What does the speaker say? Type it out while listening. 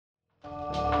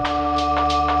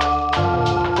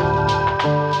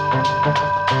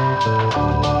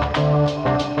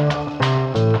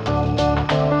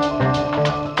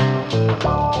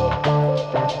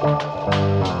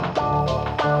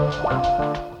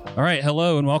All right,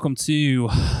 hello and welcome to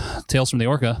Tales from the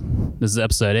Orca. This is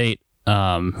episode 8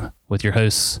 with your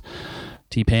hosts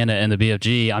T Panda and the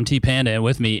BFG. I'm T Panda and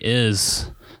with me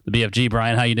is the BFG.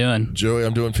 Brian, how you doing? Joey,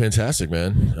 I'm doing fantastic,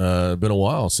 man. Been a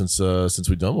while since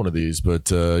we've done one of these,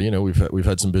 but we've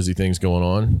had some busy things going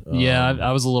on.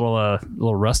 I was a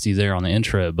little rusty there on the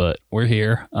intro, but we're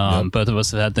here. Both of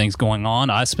us have had things going on.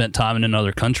 I spent time in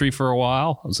another country for a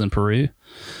while. I was in Peru.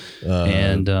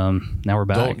 And now we're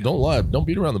back. Don't lie. Don't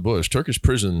beat around the bush. Turkish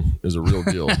prison is a real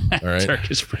deal. All right.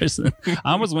 Turkish prison.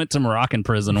 I almost went to Moroccan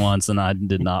prison once, and I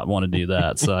did not want to do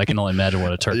that. So I can only imagine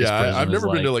what a Turkish prison is. I've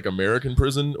never been to like American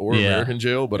prison or American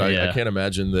jail, but I can't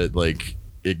imagine that like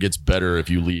it gets better if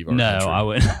you leave. No, country. I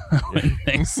wouldn't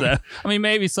think so. I mean,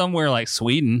 maybe somewhere like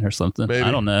Sweden or something. Maybe,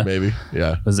 I don't know. Maybe,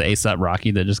 yeah. Was it A$AP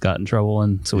Rocky that just got in trouble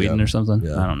in Sweden or something?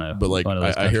 Yeah. I don't know. But like,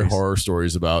 I hear horror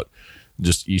stories about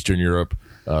just Eastern Europe.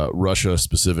 Russia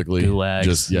specifically,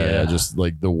 Gulags, just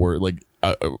like the word, like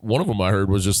one of them I heard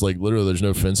was just like literally there's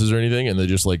no fences or anything, and they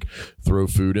just like throw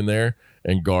food in there,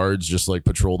 and guards just like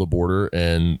patrol the border,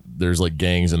 and there's like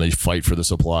gangs and they fight for the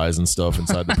supplies and stuff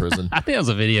inside the prison. I think it was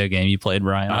a video game you played,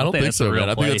 Brian. I don't think so, man.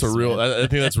 I think that's a real. I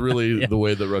think that's really the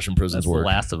way the Russian prisons work. The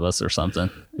Last of Us or something.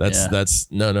 That's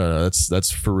no.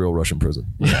 That's for real Russian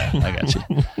prison. Yeah, I got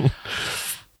you.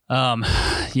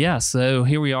 So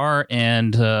here we are,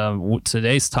 and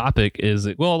today's topic is,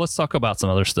 well, let's talk about some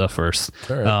other stuff first.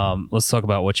 Right. Let's talk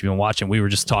about what you've been watching. We were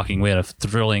just talking, we had a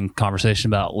thrilling conversation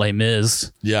about Les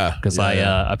Mis. Yeah. Because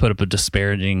I put up a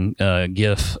disparaging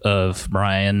gif of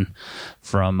Brian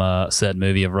from said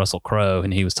movie of Russell Crowe,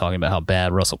 and he was talking about how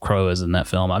bad Russell Crowe is in that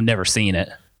film. I've never seen it,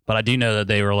 but I do know that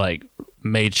they were like,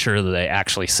 made sure that they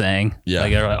actually sang. Yeah.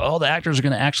 Like, they're like, oh, the actors are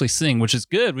going to actually sing, which is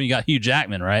good when you got Hugh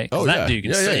Jackman, right? Oh, that dude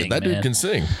can sing. That dude can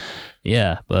sing.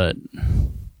 Yeah, but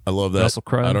I love that. Russell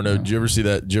Crowe. I don't know. Did you ever see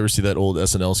that old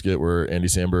SNL skit where Andy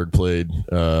Samberg played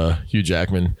Hugh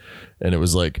Jackman, and it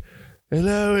was like,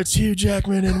 "Hello, it's Hugh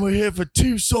Jackman, and we're here for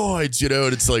two sides," and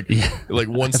it's like like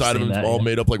one side of him all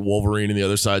made up like Wolverine, and the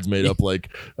other side's made up like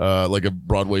a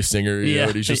Broadway singer. You know,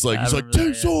 and he's just like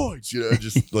two sides,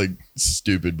 just like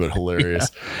stupid but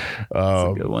hilarious.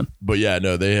 That's a good one. But yeah,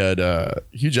 no, they had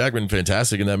Hugh Jackman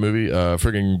fantastic in that movie.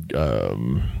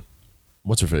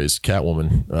 What's her face?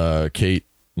 Catwoman. Kate.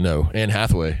 No, Anne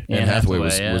Hathaway. Anne Hathaway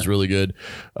was really good.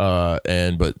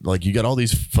 But like you got all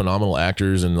these phenomenal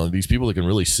actors and like, these people that can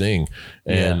really sing,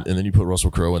 and then you put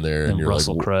Russell Crowe in there, and you're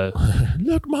Russell Crowe.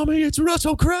 Look, mommy, it's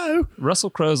Russell Crowe. Russell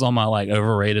Crowe's on my like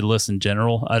overrated list in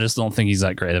general. I just don't think he's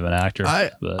that great of an actor.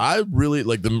 I really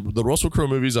like the Russell Crowe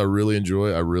movies. I really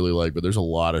enjoy. I really like, but there's a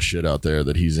lot of shit out there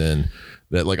that he's in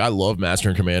that like I love Master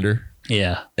and Commander.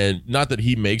 Yeah, and not that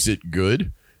he makes it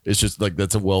good. It's just like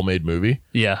that's a well-made movie.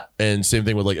 Yeah, and same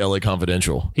thing with like L.A.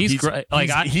 Confidential. He's great.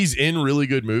 Like he's in really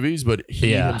good movies, but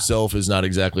he himself is not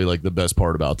exactly like the best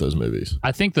part about those movies.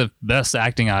 I think the best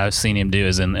acting I've seen him do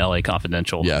is in L.A.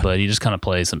 Confidential. Yeah, but he just kind of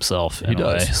plays himself. In a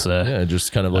way, so yeah,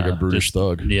 just kind of like a brutish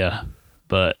thug. Yeah,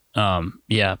 but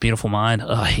Beautiful Mind.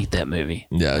 Oh, I hate that movie.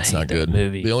 Yeah, it's not good.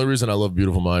 Movie. The only reason I love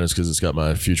Beautiful Mind is because it's got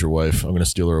my future wife. I'm going to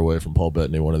steal her away from Paul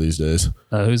Bettany one of these days.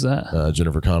 Who's that?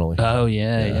 Jennifer Connelly. Oh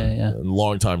yeah.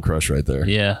 Long time crush right there.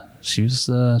 Yeah, she's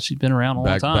been around a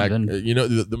long time.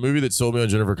 The movie that sold me on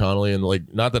Jennifer Connelly, and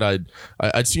like not that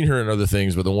I'd seen her in other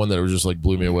things, but the one that was just like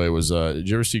blew me away was did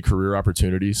you ever see Career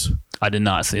Opportunities? I did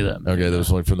not see that movie. Okay, that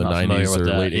was like from the 90s or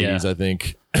late 80s, I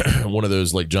think. One of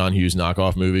those like John Hughes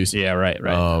knockoff movies. Yeah, right.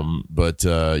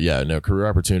 Career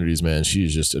Opportunities, man,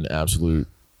 she's just an absolute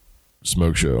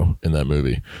smoke show in that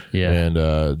movie. Yeah,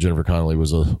 and Jennifer Connelly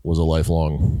was a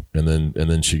lifelong, and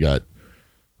then she got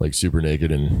like super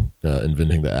naked and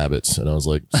inventing the Abbotts, and I was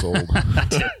like sold. I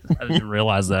didn't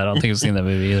realize that. I don't think I've seen that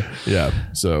movie either. Yeah.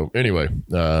 So anyway,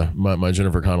 my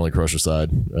Jennifer Connelly crush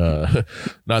aside,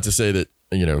 not to say that.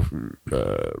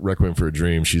 Requiem for a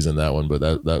Dream, she's in that one, but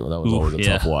that was always a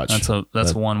tough watch.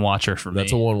 That's one watcher for me.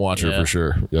 That's a one watcher for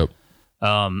sure. Yep.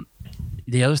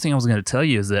 The other thing I was going to tell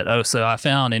you is that so I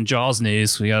found in Jaws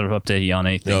news, we got to update you on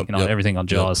anything everything on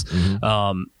Jaws. Yep.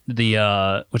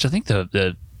 Mm-hmm. Which I think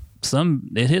it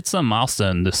hit some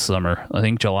milestone this summer. I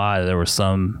think July there was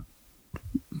some.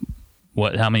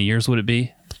 How many years would it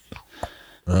be?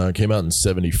 It came out in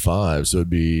 75, so it'd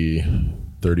be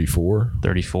 34.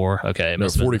 Okay. No,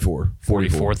 44.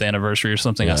 44th anniversary or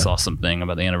something. Yeah. I saw something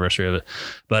about the anniversary of it.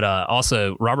 But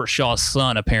also, Robert Shaw's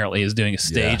son apparently is doing a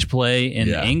stage play in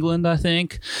England, I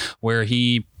think, where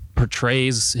he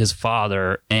portrays his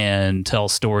father and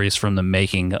tells stories from the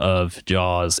making of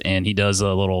Jaws, and he does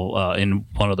a little in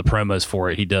one of the promos for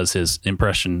it, he does his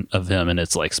impression of him, and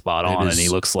it's like spot on, and he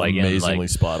looks like amazingly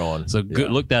spot on. So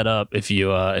good, look that up if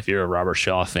you're a Robert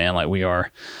Shaw fan like we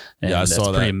are. And I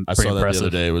saw that. I saw that the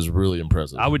other day. It was really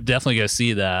impressive. I would definitely go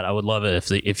see that. I would love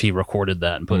it if he recorded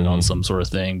that and put it on some sort of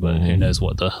thing. But who knows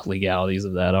what the legalities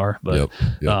of that are? But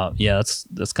yeah,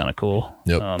 that's kind of cool.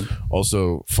 Yep.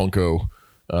 Also, Funko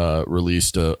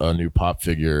released a new pop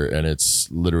figure, and it's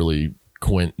literally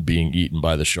Quint being eaten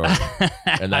by the shark,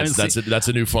 and that's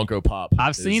a new Funko Pop.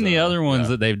 I've seen the other ones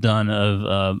that they've done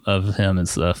of him and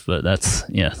stuff, but that's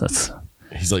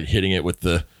he's like hitting it with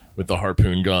the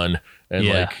harpoon gun.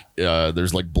 And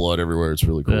there's like blood everywhere. It's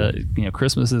really cool.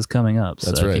 Christmas is coming up.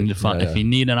 So that's right. If you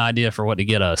need an idea for what to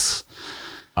get us,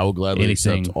 I will gladly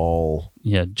accept all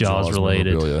Jaws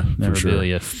related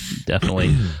memorabilia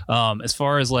definitely. As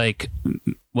far as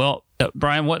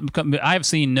Brian, I have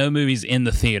seen no movies in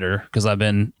the theater because I've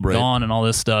been gone and all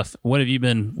this stuff. What have you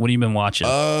been watching?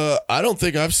 I don't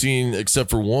think I've seen except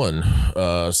for one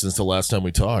since the last time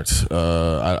we talked.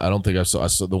 I don't think I saw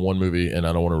the one movie, and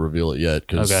I don't want to reveal it yet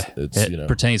because it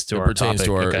pertains to our topic.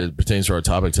 It pertains to our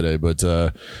topic today. But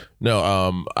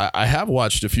no, I have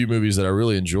watched a few movies that I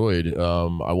really enjoyed.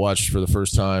 I watched for the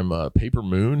first time Paper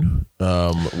Moon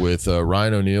with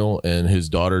Ryan O'Neal and his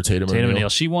daughter Tatum O'Neal.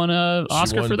 She won an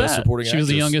Oscar for that. She was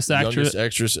the youngest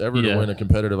actress ever to win a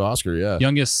competitive Oscar. Yeah,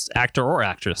 youngest actor or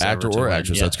actress. That's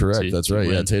correct. That's right.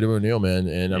 Yeah, Tatum O'Neal, man,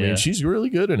 and I mean she's really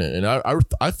good in it, and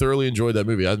I thoroughly enjoyed that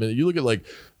movie. I mean, you look at like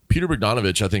Peter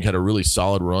Bogdanovich, I think had a really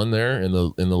solid run there in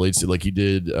the late, like he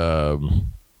did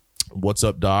What's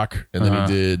Up Doc, and then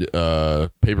he did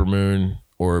Paper Moon.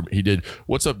 Or he did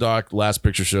What's Up Doc, Last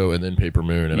Picture Show, and then Paper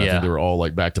Moon, and I think they were all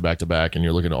like back to back to back. And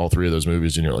you're looking at all three of those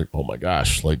movies, and you're like, oh my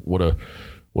gosh, like what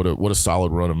a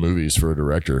solid run of movies for a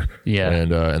director. Yeah,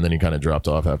 and then he kind of dropped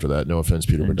off after that. No offense,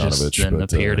 Peter Bogdanovich, then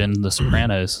appeared in The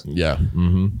Sopranos. Yeah.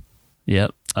 Mm-hmm.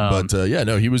 Yep.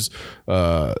 He was.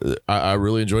 I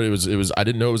really enjoyed it. It was. I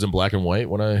didn't know it was in black and white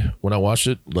when I watched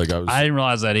it. I didn't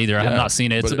realize that either. I have not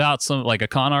seen it. It's about some like a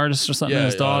con artist or something.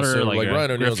 His daughter, so like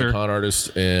Ryan O'Neal's a con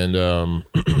artist, and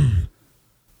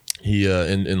he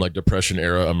in like Depression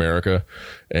era America,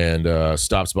 and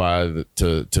stops by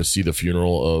to see the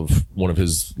funeral of one of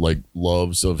his like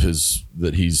loves of his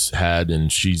that he's had,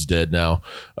 and she's dead now.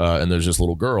 And there's this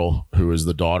little girl who is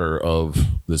the daughter of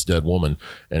this dead woman,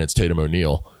 and it's Tatum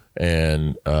O'Neal,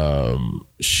 and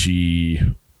she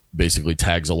basically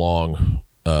tags along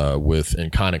with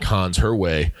and kind of cons her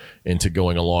way into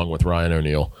going along with Ryan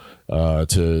O'Neal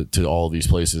to all of these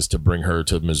places to bring her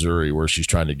to Missouri where she's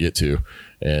trying to get to,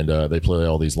 and they play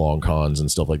all these long cons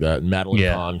and stuff like that. And Madeline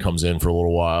Kahn comes in for a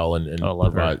little while and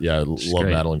love her. Love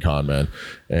Madeline Kahn, man.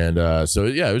 And so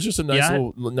it was just a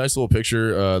nice little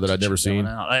picture that I'd never seen.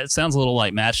 It sounds a little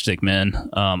like Matchstick Men.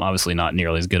 Obviously not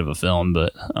nearly as good of a film,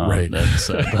 but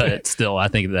but it's still I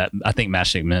think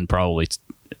Matchstick Men probably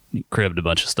cribbed a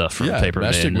bunch of stuff from Paper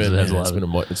Man. Matchstick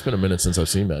Men. It's been a minute since I've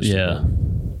seen Matchstick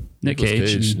Men. Nick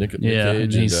Cage. Nick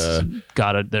Cage. He's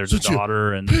got there's a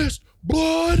daughter and pissed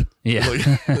blood. Yeah.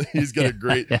 He's got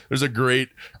there's a great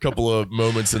couple of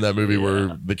moments in that movie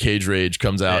where the cage rage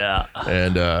comes out. Yeah.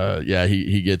 And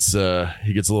he gets a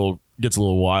little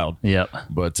wild. Yep.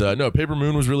 But no, Paper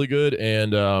Moon was really good.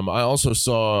 And I also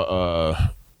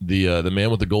saw the Man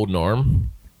with the Golden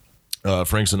Arm.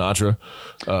 Frank Sinatra.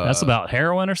 That's about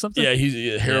heroin or something? Yeah,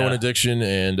 he's heroin addiction,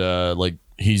 and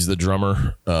he's the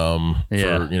drummer.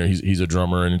 He's a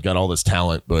drummer and got all this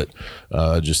talent, but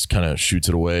just kind of shoots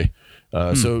it away.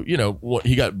 So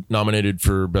he got nominated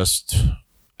for Best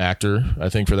Actor, I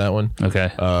think, for that one.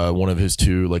 Okay. One of his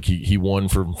two, like he won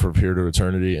for Period of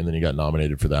Eternity, and then he got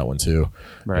nominated for that one too.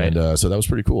 Right. And so that was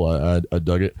pretty cool. I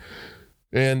dug it.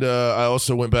 And I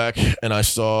also went back and I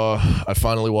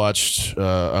finally watched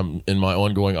in my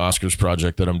ongoing Oscars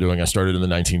project that I'm doing. I started in the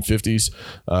 1950s.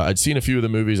 I'd seen a few of the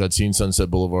movies. I'd seen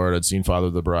Sunset Boulevard. I'd seen Father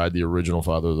of the Bride, the original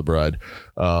Father of the Bride.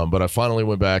 But I finally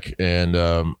went back and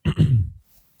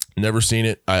never seen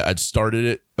it. I'd started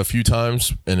it a few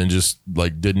times and then just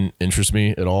like didn't interest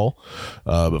me at all.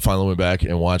 But finally went back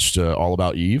and watched All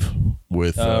About Eve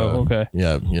with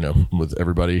with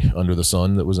everybody under the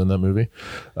sun that was in that movie.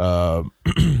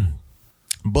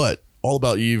 But All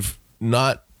About Eve,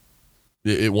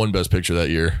 it won Best Picture that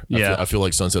year. Yeah. I feel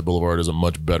like Sunset Boulevard is a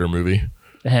much better movie.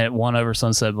 It won over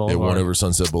Sunset Boulevard. It won over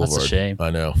Sunset Boulevard. That's a shame. I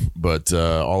know, but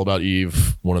All About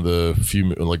Eve, one of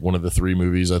the three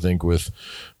movies I think with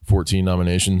 14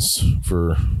 nominations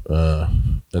for at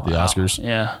the Oscars.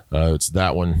 Yeah, it's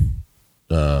that one,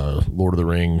 Lord of the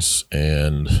Rings,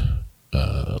 and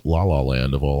La La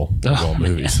Land of all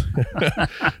movies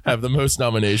have the most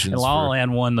nominations. And La La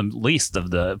Land won the least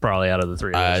of the probably out of the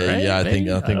three. Right? Yeah, I think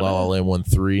La La Land won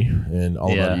 3, and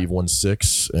All About Eve won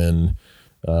 6, and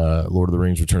Lord of the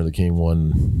Rings: Return of the King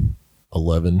won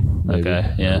 11. Maybe,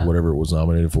 or whatever it was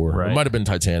nominated for. Right. It might have been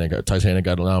Titanic. Titanic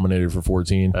got nominated for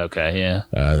 14. Okay, yeah.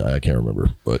 I can't remember,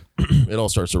 but it all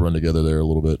starts to run together there a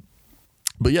little bit.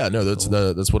 But yeah, no,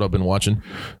 that's what I've been watching.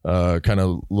 Kind of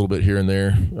a little bit here and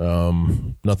there.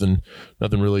 Nothing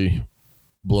really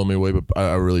blow me away, but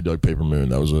I really dug Paper Moon.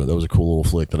 That was a cool little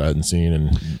flick that I hadn't seen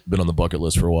and been on the bucket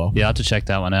list for a while. Yeah, I have to check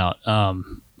that one out.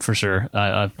 For sure.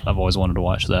 I've always wanted to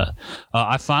watch that.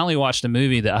 I finally watched a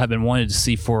movie that I've been wanting to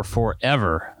see for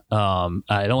forever.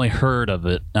 I'd only heard of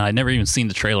it. I'd never even seen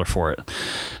the trailer for it,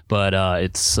 but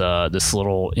it's this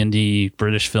little indie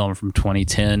British film from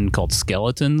 2010 called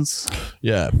Skeletons.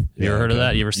 Yeah. Have you ever heard of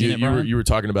that? You ever seen it, Brian? You were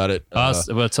talking about it.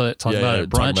 Talking about it at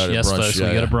brunch. Yes, folks.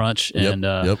 We got a brunch, and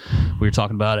we were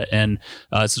talking about it. And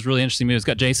it's this really interesting movie. It's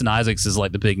got Jason Isaacs is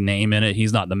like the big name in it.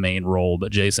 He's not the main role,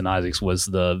 but Jason Isaacs was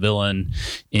the villain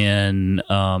in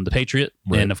The Patriot,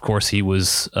 and of course he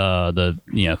was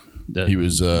he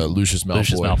was Lucius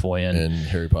Malfoy in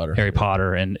Harry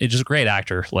Potter. And it's just a great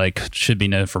actor. Like, should be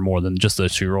known for more than just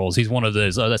those 2 roles. He's one of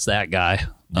those. Oh, that's that guy.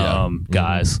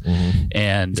 Guys,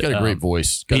 and he's got a great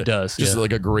voice. He does just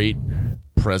like a great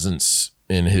presence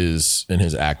in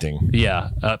his acting. Yeah,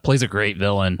 plays a great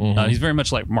villain. He's very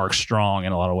much like Mark Strong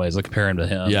in a lot of ways. I compare him to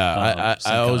him. Yeah,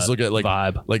 I always look at like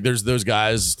vibe. Like there's those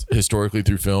guys historically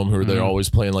through film who are they're always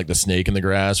playing like the snake in the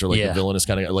grass or like the villainous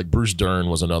kind of like Bruce Dern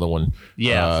was another one.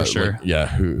 Yeah, for sure. Like,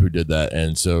 who did that?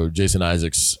 And so Jason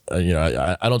Isaacs,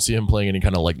 I don't see him playing any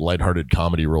kind of like lighthearted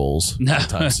comedy roles. No,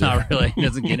 not really. He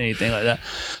doesn't get anything like that.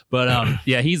 But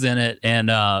he's in it, and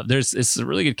it's a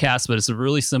really good cast, but it's a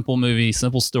really simple movie,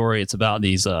 simple story. It's about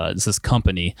it's this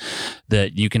company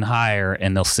that you can hire,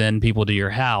 and they'll send people to your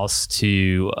house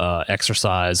to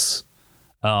exercise.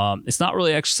 It's not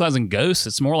really exercising ghosts.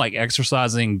 It's more like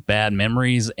exercising bad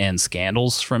memories and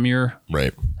scandals from your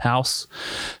house.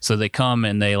 So they come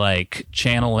and they like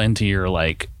channel into your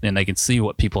and they can see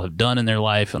what people have done in their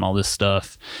life and all this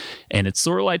stuff. And it's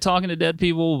sort of like talking to dead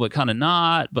people, but kind of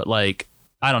not. But like,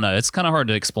 I don't know. It's kind of hard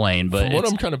to explain. But from what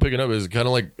I'm kind of picking up is kind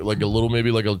of like a little maybe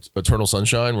like a Eternal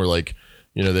Sunshine, where like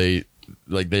they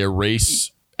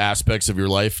erase aspects of your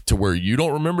life to where you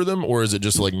don't remember them, or is it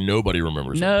just like nobody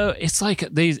remembers them? No, it's like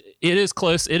it is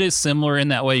close. It is similar in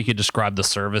that way. You could describe the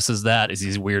service as that, is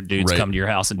these weird dudes come to your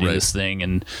house and do this thing,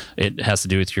 and it has to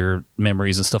do with your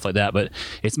memories and stuff like that. But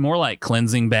it's more like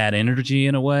cleansing bad energy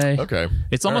in a way. Okay.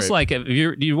 It's almost like, do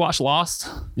you watch Lost?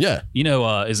 Yeah.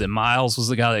 Is it Miles was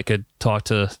the guy that could talk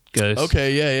to ghosts?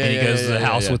 Okay, yeah. And he goes to the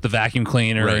house with the vacuum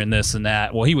cleaner and this and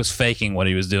that. Well, he was faking what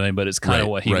he was doing, but it's kind of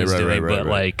what he was doing,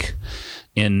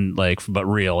 but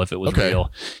real, if it was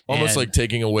real. Almost like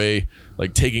taking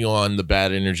on the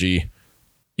bad energy.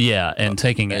 Yeah, and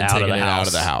taking it out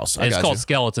of the house. It's called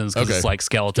Skeletons because it's like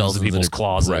skeletons in people's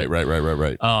closet.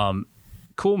 Right.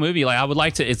 Cool movie. Like, I would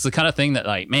like to, it's the kind of thing that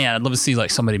like, man, I'd love to see like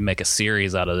somebody make a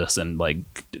series out of this and like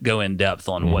go in depth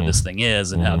on what this thing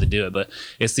is and how to do it. But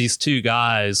it's these 2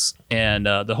 guys, and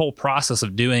the whole process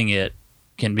of doing it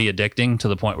can be addicting to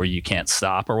the point where you can't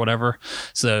stop or whatever.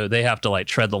 So they have to like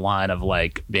tread the line of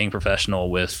like being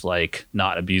professional with like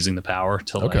not abusing the power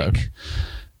to like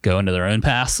go into their own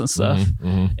paths and stuff.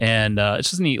 And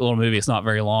it's just a neat little movie. It's not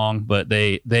very long, but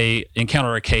they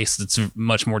encounter a case that's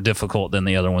much more difficult than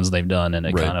the other ones they've done, and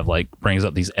it kind of like brings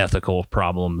up these ethical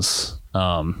problems.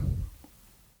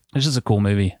 It's just a cool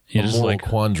movie. A moral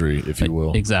quandary, if you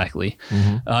will. Exactly.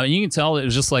 You can tell it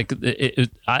was just like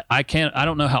I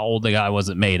don't know how old the guy was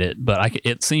that made it, but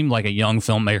it seemed like a young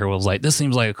filmmaker was like, this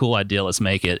seems like a cool idea, let's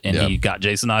make it. And he got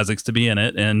Jason Isaacs to be in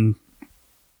it, and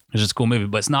it's just a cool movie.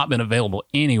 But it's not been available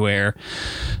anywhere.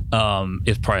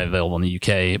 It's probably available in the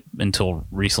UK until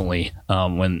recently,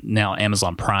 when now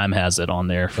Amazon Prime has it on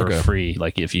there for free.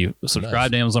 Like, if you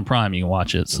subscribe to Amazon Prime, you can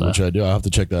watch it. So. Which I do. I'll have to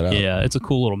check that out. Yeah, it's a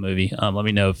cool little movie. Let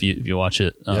me know if you watch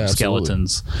it.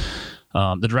 Skeletons.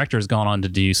 The director has gone on to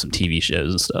do some TV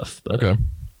shows and stuff. But,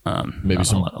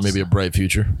 maybe a bright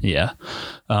future. Yeah,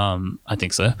 I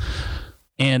think so.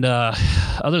 And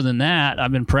other than that,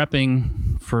 I've been prepping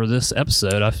for this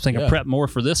episode. I think I prepped more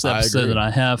for this episode than I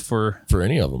have for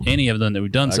any of them that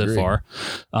we've done so far.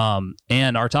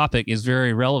 And our topic is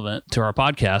very relevant to our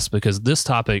podcast, because this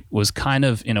topic was kind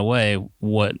of, in a way,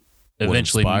 what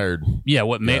eventually inspired.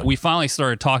 We finally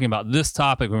started talking about this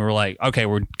topic when we were like, okay,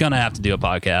 we're gonna have to do a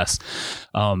podcast.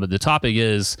 But the topic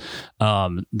is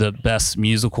the best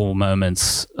musical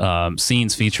moments,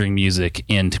 scenes featuring music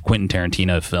in Quentin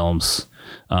Tarantino films.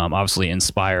 obviously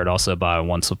inspired also by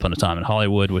Once Upon a Time in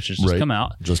Hollywood, which has just come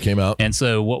out. Just came out. And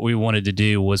so what we wanted to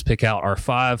do was pick out our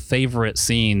 5 favorite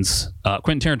scenes.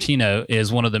 Quentin Tarantino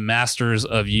is one of the masters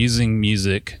of using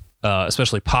music,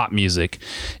 especially pop music,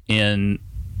 in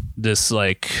this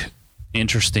like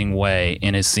interesting way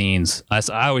in his scenes.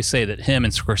 I always say that him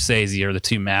and Scorsese are the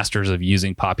 2 masters of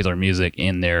using popular music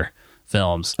in their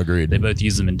films. Agreed. They both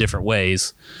use them in different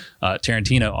ways.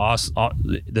 Tarantino also,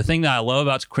 the thing that I love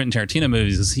about Quentin Tarantino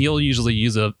movies is he'll usually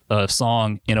use a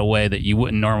song in a way that you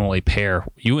wouldn't normally pair.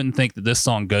 You wouldn't think that this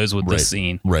song goes with this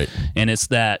scene. Right. And it's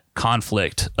that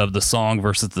conflict of the song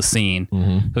versus the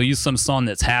scene. He'll use some song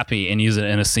that's happy and use it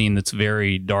in a scene that's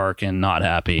very dark and not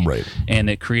happy. Right. And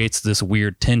it creates this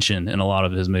weird tension in a lot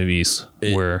of his movies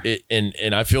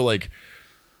and I feel like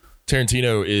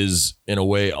Tarantino is, in a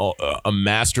way, a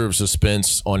master of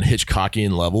suspense on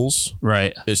Hitchcockian levels.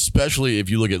 Right. Especially if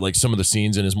you look at like some of the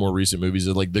scenes in his more recent movies,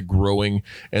 like the growing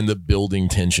and the building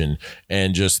tension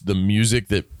and just the music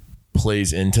that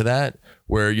plays into that.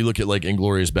 Where you look at like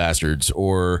Inglourious Bastards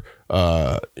or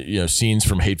scenes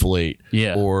from Hateful Eight,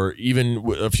 or even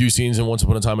a few scenes in Once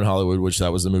Upon a Time in Hollywood, which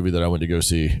that was the movie that I went to go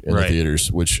see in the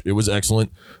theaters, which it was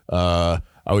excellent.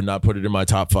 I would not put it in my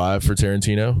top 5 for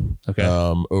Tarantino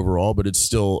overall, but it's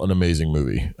still an amazing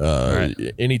movie.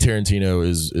 Any Tarantino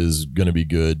is going to be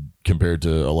good compared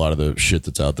to a lot of the shit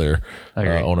that's out there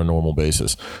on a normal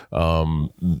basis.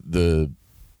 The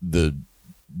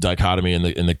dichotomy and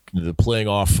the playing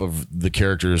off of the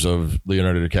characters of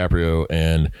Leonardo DiCaprio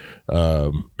and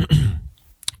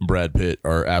Brad Pitt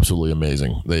are absolutely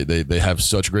amazing. They have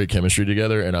such great chemistry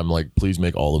together, and I'm like, please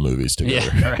make all the movies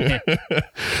together. Yeah, right.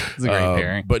 It's a great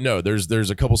pairing. But no, there's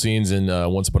a couple scenes in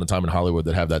Once Upon a Time in Hollywood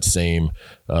that have that same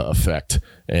effect,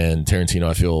 and Tarantino,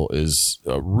 I feel, is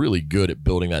really good at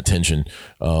building that tension.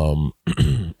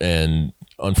 And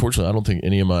unfortunately, I don't think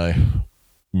any of my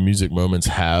music moments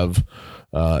have,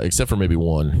 except for maybe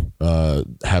one,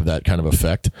 have that kind of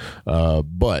effect.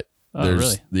 But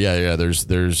there's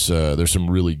some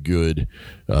really good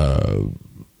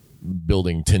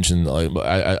building tension.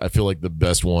 I feel like the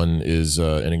best one is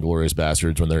in Inglourious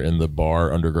Bastards when they're in the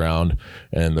bar underground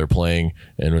and they're playing,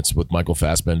 and it's with Michael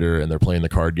Fassbender, and they're playing the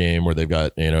card game where they've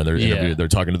got, they're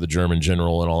talking to the German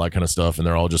general and all that kind of stuff, and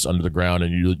they're all just under the ground,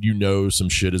 and some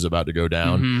shit is about to go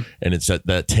down, and it's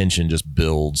that tension just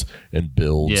builds and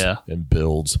builds and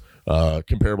builds.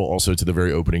 Comparable also to the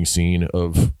very opening scene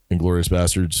of Inglourious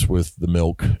Bastards with the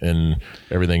milk and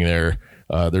everything there.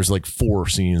 There's like 4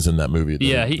 scenes in that movie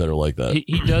that are like that.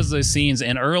 He does those scenes,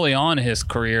 and early on in his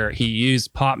career, he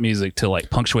used pop music to like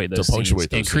punctuate those scenes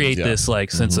and create this like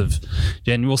sense of,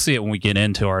 and we'll see it when we get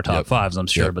into our top 5s, I'm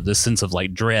sure, but this sense of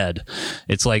like dread.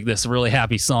 It's like this really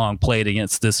happy song played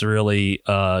against this really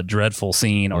dreadful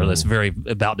scene, or this very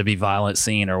about to be violent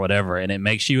scene or whatever, and it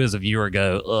makes you as a viewer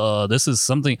go, this is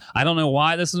something, I don't know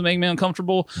why this is making me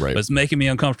uncomfortable, but it's making me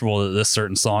uncomfortable that this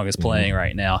certain song is playing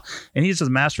right now. And he's just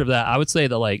a master of that. I would say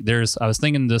that like I was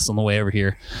thinking this on the way over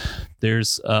here,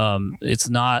 it's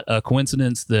not a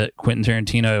coincidence that Quentin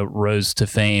Tarantino rose to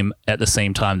fame at the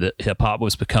same time that hip hop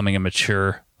was becoming a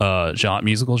mature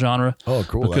musical genre. Oh,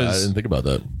 cool. Because I didn't think about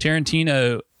that.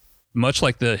 Tarantino, much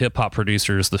like the hip hop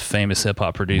producers, the famous hip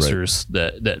hop producers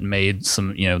that made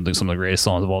some of the greatest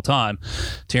songs of all time,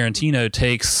 Tarantino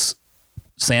takes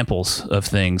samples of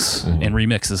things and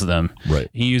remixes them. Right.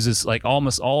 He uses like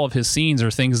almost all of his scenes are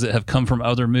things that have come from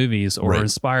other movies or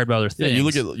inspired by other things. Yeah,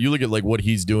 you look at like what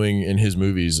he's doing in his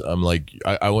movies. I'm like,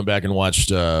 I went back and watched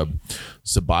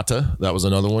Sabata. That was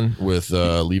another one with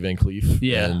Lee Van Cleef.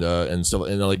 Yeah. And stuff.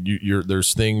 And like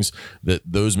there's things that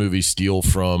those movies steal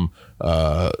from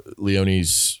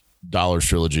Leone's Dollars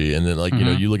trilogy. And then like,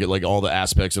 you look at like all the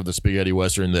aspects of the spaghetti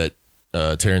Western that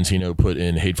Tarantino put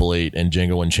in Hateful Eight and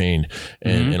Django Unchained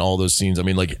and all those scenes. I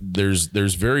mean, like there's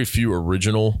very few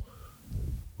original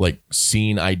like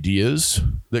scene ideas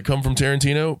that come from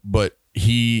Tarantino, but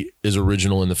he is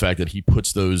original in the fact that he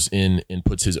puts those in and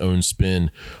puts his own spin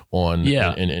on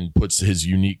and puts his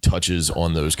unique touches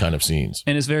on those kind of scenes.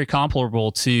 And it's very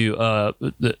comparable to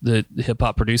the hip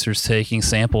hop producers taking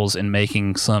samples and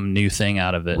making some new thing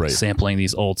out of it, sampling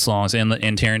these old songs. And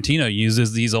Tarantino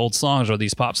uses these old songs or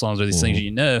these pop songs or these things,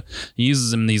 he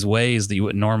uses them in these ways that you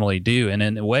wouldn't normally do. And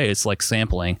in a way, it's like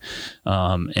sampling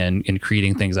and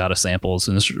creating things out of samples.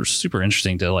 And it's super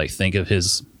interesting to like think of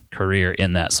his career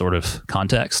in that sort of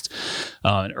context.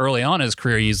 And early on in his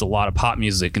career, he used a lot of pop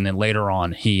music, and then later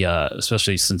on, he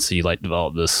especially since he like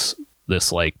developed this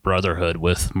like brotherhood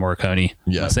with Morricone.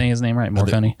 Am I saying his name right?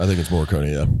 Morricone. I think it's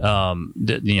Morricone.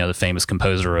 Yeah. The famous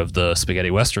composer of the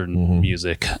spaghetti Western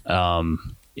music.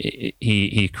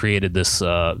 he created this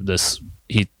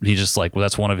he just like, well,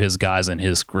 that's one of his guys in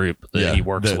his group that he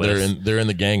works with. They're in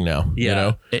the gang now. Yeah, you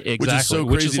know? Exactly. Which is so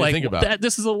crazy to think about.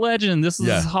 This is a legend. This is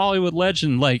a Hollywood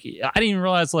legend. Like, I didn't even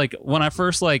realize, like, when I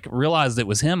first like realized it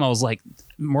was him, I was like,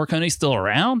 Morricone's still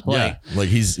around? Like, like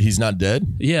he's not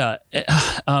dead? Yeah.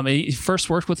 He first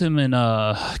worked with him in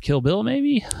Kill Bill,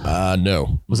 maybe?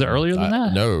 No. Was it earlier than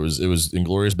that? No, it was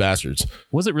Inglourious Bastards.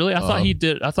 Was it really? I thought he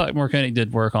did. I thought Morricone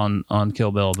did work on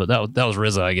Kill Bill, but that was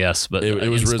RZA, I guess. But it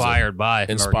was inspired RZA.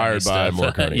 by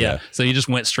Morricone. Yeah. So he just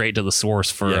went straight to the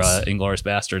source for Inglourious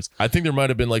Bastards. I think there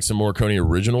might have been like some Morricone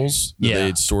originals that they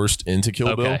had sourced into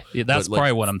Kill Bill. Yeah, that's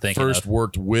probably what I'm thinking. First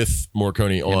worked with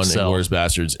Morricone on Inglourious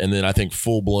Bastards, and then I think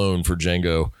full blown for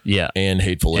Django. And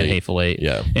Hateful Eight.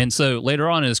 Yeah. And so later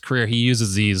on in his career, he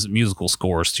uses these musical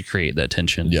scores to create that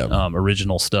tension.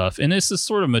 Original stuff, and this is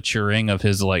sort of maturing of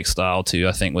his like style too.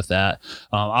 I think with that,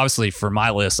 obviously for my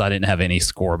list, I didn't have any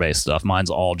score based stuff. Mine's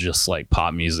all just like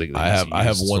pop music. I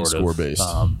have one score based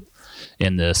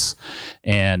in this,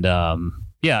 and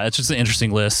it's just an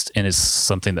interesting list, and it's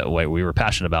something that we were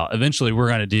passionate about. Eventually, we're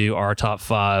going to do our top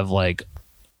 5 like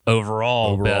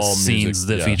overall best music, scenes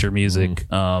that feature music.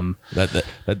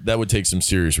 That would take some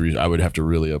serious reason. I would have to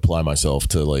really apply myself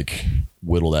to like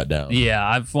whittle that down.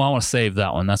 I want to save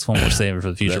that one. That's one we're saving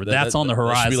for the future. But that's on the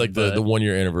horizon. That should be like the 1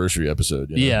 year anniversary episode.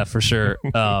 You know? Yeah, for sure.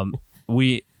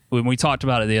 When we talked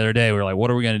about it the other day, we were like,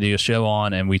 what are we going to do a show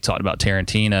on? And we talked about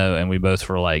Tarantino, and we both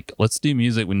were like, let's do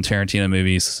music in Tarantino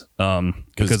movies,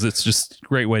 because it's just a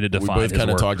great way to define We both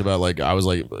kind of talked about, like, I was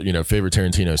like, favorite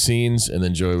Tarantino scenes, and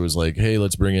then Joey was like, hey,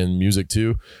 let's bring in music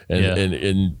too. And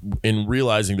in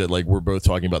realizing that, like, we're both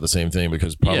talking about the same thing,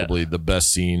 because probably the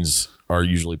best scenes are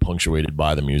usually punctuated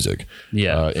by the music in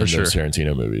those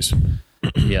Tarantino movies.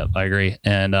 Yep, I agree.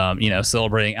 And,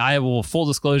 celebrating. Full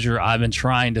disclosure, I've been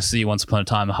trying to see Once Upon a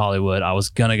Time in Hollywood. I was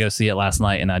going to go see it last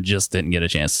night, and I just didn't get a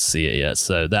chance to see it yet.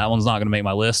 So that one's not going to make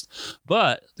my list.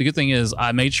 But the good thing is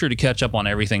I made sure to catch up on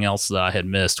everything else that I had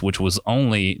missed, which was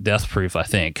only Death Proof, I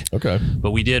think. Okay.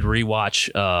 But we did rewatch.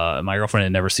 My girlfriend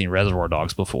had never seen Reservoir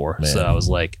Dogs before. Man. So I was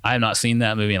like, I have not seen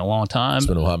that movie in a long time. It's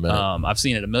been a hot minute. I've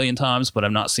seen it a million times, but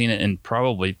I've not seen it in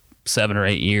probably 7 or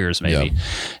 8 years maybe.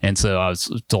 And so I was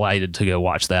delighted to go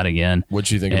watch that again. What'd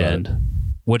she think about it?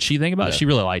 What'd she think about it? She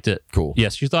really liked it. Cool.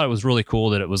 Yes, she thought it was really cool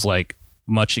that it was like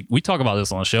much. We talk about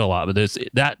this on the show a lot, but there's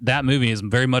that movie is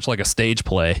very much like a stage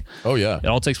play. Oh yeah. It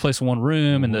all takes place in one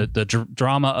room, and the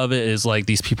drama of it is like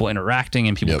these people interacting,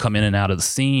 and people come in and out of the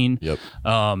scene. Yep.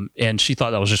 And she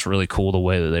thought that was just really cool, the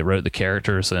way that they wrote the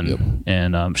characters, and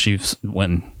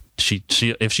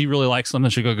if she really likes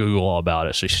something, she go Google all about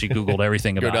it. She Googled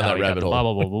everything about how he got the blah,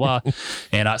 blah, blah, blah, blah.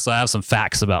 And so I have some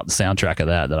facts about the soundtrack of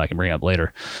that I can bring up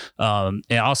later. And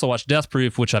I also watched Death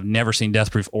Proof, which I've never seen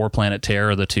Death Proof or Planet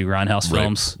Terror, the 2 Grindhouse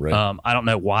films. Right. I don't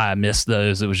know why I missed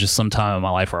those. It was just some time in my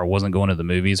life where I wasn't going to the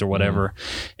movies or whatever.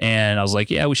 And I was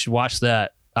like, yeah, we should watch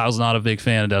that. I was not a big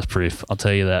fan of Death Proof. I'll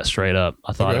tell you that straight up.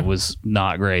 I thought it was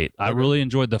not great. I really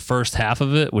enjoyed the first half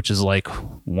of it, which is like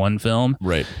one film.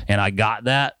 Right. And I got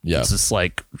that. Yeah. It's just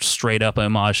like straight up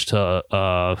homage to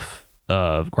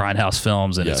Grindhouse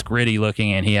films, and it's gritty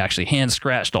looking, and he actually hand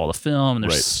scratched all the film, and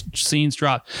there's scenes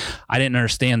dropped. I didn't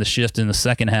understand the shift in the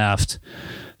second half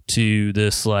to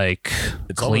this like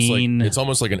clean. It's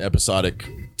almost like an episodic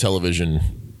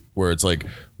television, where it's like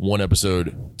one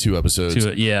episode, 2 episodes.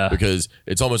 Because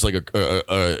it's almost like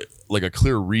a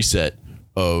clear reset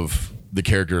of the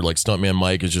character. Like Stuntman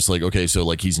Mike is just like, okay, so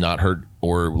like he's not hurt,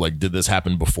 or like did this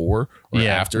happen before or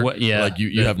after? Like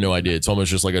you have no idea. It's almost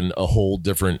just like a whole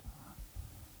different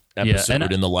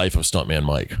episode in the life of Stuntman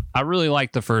Mike. I really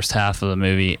liked the first half of the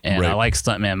movie, and I liked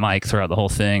Stuntman Mike throughout the whole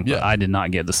thing, but I did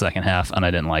not get the second half, and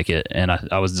I didn't like it, and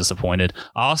I was disappointed.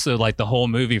 I also, like, the whole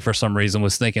movie for some reason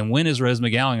was thinking, when is Rose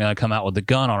McGowan going to come out with the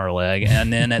gun on her leg?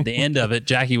 And then at the end of it,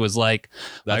 Jackie was like,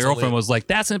 my girlfriend was like,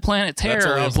 that's in Planet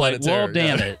Terror. I was like, well,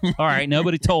 damn it. All right,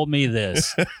 nobody told me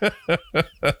this.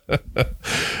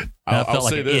 I felt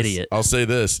like an idiot. I'll say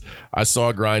this. I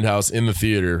saw Grindhouse in the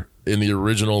theater in the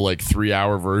original like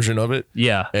 3-hour version of it.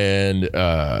 Yeah. And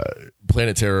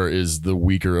Planet Terror is the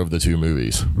weaker of the 2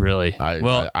 movies. Really?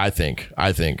 I think.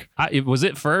 Was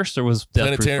it first, or was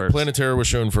Death Proof first? Planet Terror was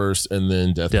shown first, and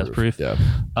then Death Proof. Yeah.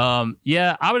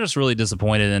 I was just really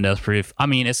disappointed in Death Proof. I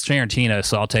mean, it's Tarantino,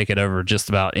 so I'll take it over just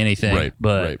about anything. Right.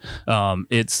 But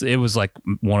it was like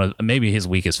one of maybe his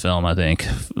weakest film, I think,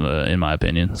 in my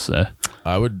opinion. So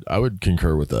I would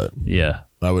concur with that. Yeah.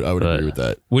 I would agree with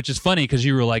that. Which is funny because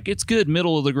you were like, it's good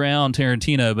middle of the ground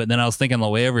Tarantino, but then I was thinking on the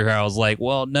way over here, I was like,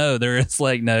 well, no, there is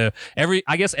like no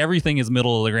I guess everything is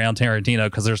middle of the ground Tarantino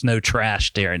because there's no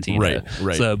trash Tarantino.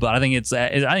 Right. So, but I think it's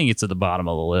at the bottom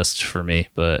of the list for me.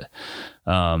 But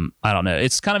I don't know.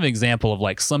 It's kind of an example of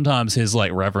like sometimes his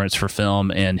like reverence for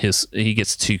film and he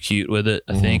gets too cute with it.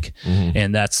 I think,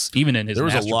 and that's even in his. There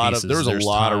was a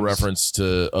lot of reference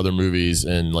to other movies,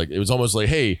 and like it was almost like,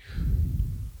 hey.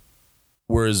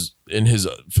 Whereas in his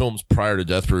films prior to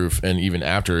Death Proof and even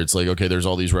after, it's like, okay, there's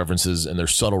all these references and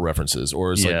there's subtle references,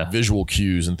 or it's like visual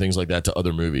cues and things like that to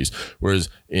other movies. Whereas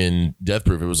in Death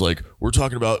Proof, it was like, we're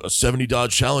talking about a 70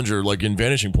 Dodge Challenger, like in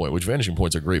Vanishing Point, which Vanishing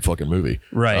Point's a great fucking movie.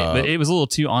 Right. But it was a little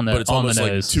too on the nose. But it's almost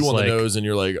like too on the nose, and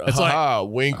you're like, ha,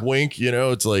 wink, wink, you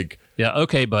know, it's like. Yeah,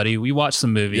 okay, buddy. We watched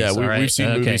some movies. Yeah, we've seen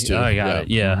movies too. Oh, I got it.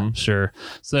 Yeah, sure.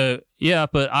 So, yeah,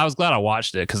 but I was glad I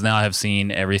watched it because now I have seen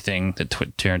everything that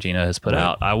Tarantino has put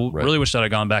out. I really wish that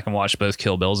I'd gone back and watched both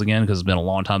Kill Bills again because it's been a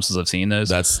long time since I've seen those.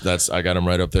 That's I got them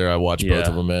right up there. I watched both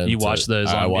of them, man. You watched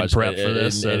those in prep for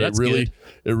this, so that's good.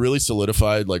 It really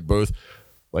solidified like both.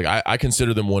 Like I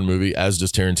consider them one movie, as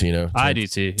does Tarantino. I do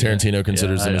too. Tarantino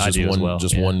considers them as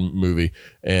just one movie,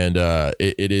 and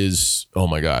it is. Oh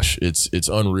my gosh, it's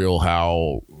unreal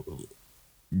how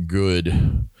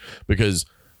good, because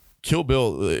Kill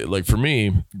Bill, like for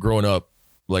me growing up,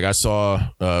 like I saw,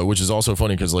 which is also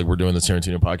funny because like we're doing this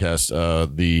Tarantino podcast,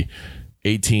 the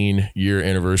 18-year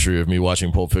anniversary of me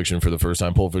watching Pulp Fiction for the first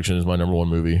time. Pulp Fiction is my number one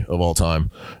movie of all time,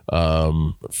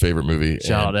 favorite movie.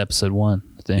 Shout out to episode 1.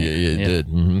 Yeah, it did.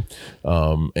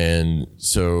 And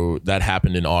so that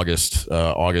happened in August.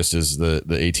 August is the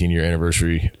 18-year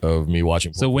anniversary of me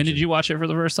watching Pulp Fiction. When did you watch it for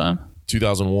the first time?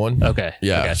 2001. Okay.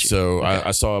 Yeah. I got you. So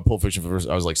I saw Pulp Fiction for the first.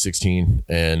 I was like 16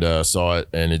 and saw it,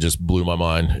 and it just blew my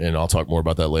mind. And I'll talk more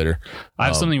about that later. I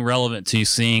have something relevant to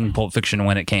seeing Pulp Fiction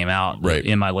when it came out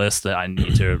in my list that I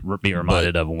need to be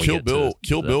reminded of when we get to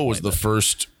Kill Bill was the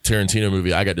first Tarantino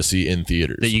movie I got to see in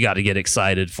theaters. That you got to get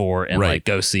excited for and like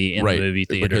go see in the movie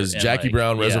theater. Because Jackie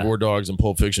Brown, Reservoir Dogs, and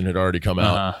Pulp Fiction had already come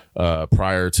out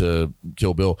prior to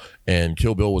Kill Bill, and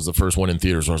Kill Bill was the first one in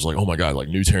theaters where I was like, oh my God, like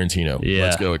new Tarantino.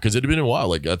 Let's go. Because it had been a while.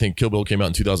 Like I think Kill Bill came out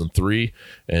in 2003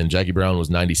 and Jackie Brown was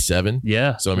 97.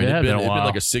 Yeah. So I mean, it'd been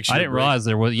like a 6-year I didn't realize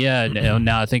there was,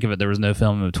 now I think of it, there was no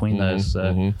film in between those.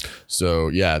 So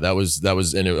yeah, that was,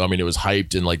 and it was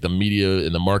hyped, and like the media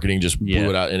and the marketing just blew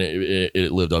it out, and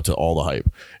it lived up to all the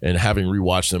hype. And having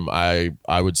rewatched them,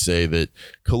 I would say that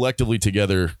collectively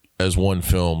together as one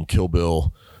film, Kill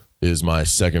Bill is my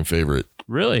second favorite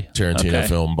Tarantino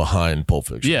film behind Pulp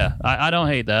Fiction. Yeah, I don't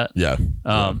hate that. Yeah.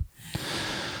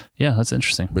 Yeah, that's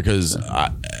interesting. Because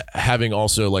having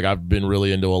also, like, I've been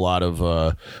really into a lot of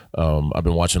I've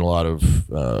been watching a lot of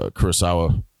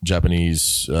Kurosawa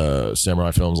Japanese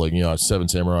samurai films, like, you know, Seven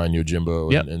Samurai and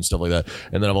Yojimbo and stuff like that.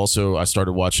 And then I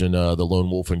started watching the Lone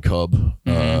Wolf and Cub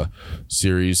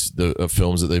series of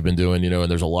films that they've been doing, you know, and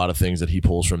there's a lot of things that he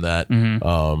pulls from that,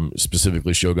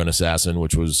 specifically Shogun Assassin,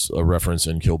 which was a reference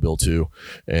in Kill Bill 2.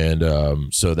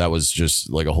 And so that was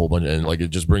just like a whole bunch, and like it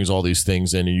just brings all these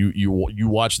things in, and you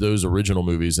watch those original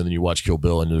movies and then you watch Kill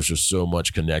Bill, and there's just so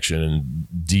much connection and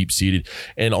deep seated.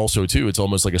 And also too, it's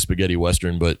almost like a spaghetti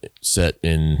western but set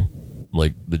in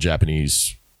like the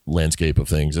Japanese landscape of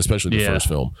things, especially the first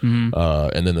film.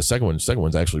 And then the second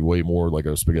one's actually way more like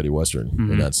a spaghetti western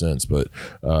in that sense. But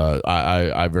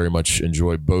I very much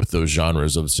enjoy both those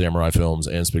genres of samurai films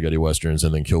and spaghetti westerns,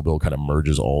 and then Kill Bill kind of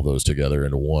merges all those together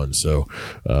into one. So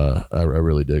I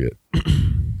really dig it.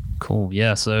 Cool.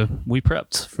 Yeah. So we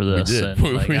prepped for this. We did.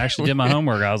 And, like, I actually did my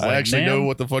homework. I was like, I actually know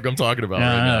what the fuck I'm talking about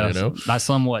right now. You know, I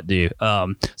somewhat do.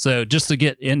 So just to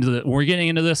get into we're getting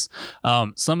into this.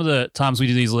 Some of the times we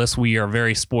do these lists, we are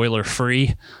very spoiler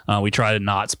free. We try to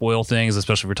not spoil things,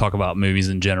 especially if we're talking about movies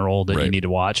in general that you need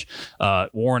to watch.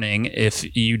 Warning: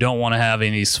 if you don't want to have any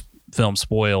of these films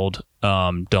spoiled,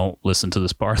 don't listen to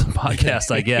this part of the podcast,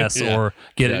 I guess, or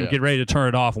get ready to turn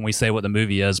it off when we say what the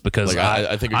movie is, because like,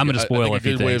 I think I'm going to spoil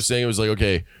everything. A good way of saying it was like,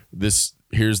 okay,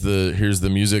 here's the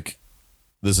music,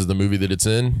 this is the movie that it's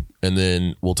in, and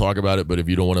then we'll talk about it. But if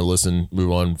you don't want to listen,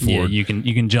 move on forward. Yeah,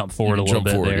 you can jump forward a little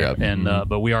bit there, and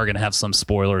but we are going to have some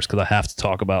spoilers because I have to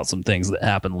talk about some things that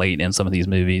happen late in some of these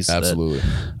movies. Absolutely,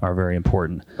 that are very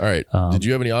important. All right, did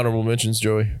you have any honorable mentions,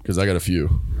 Joey? Because I got a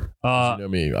few. You know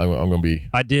me, I'm going to be.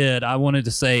 I did. I wanted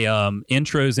to say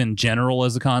intros in general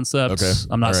as a concept. Okay.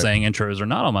 I'm not saying intros are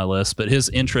not on my list, but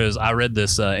his intros, I read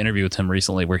this interview with him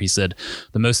recently where he said,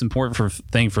 the most important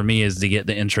thing for me is to get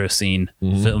the intro scene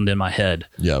filmed in my head.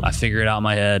 Yeah. I figure it out in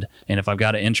my head. And if I've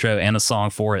got an intro and a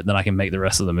song for it, then I can make the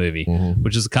rest of the movie,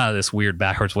 which is kind of this weird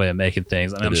backwards way of making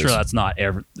things. I mean, I'm sure that's not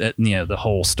the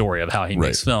whole story of how he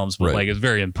makes films, but like it's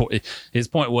very important. His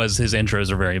point was his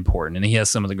intros are very important, and he has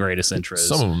some of the greatest intros.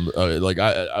 Some of them, like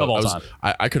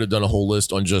I could have done a whole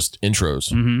list on just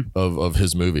intros of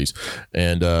his movies,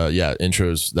 and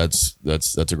intros.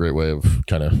 That's a great way of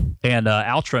kind of and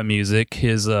outro music.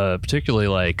 His particularly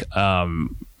like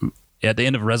at the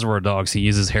end of Reservoir Dogs, he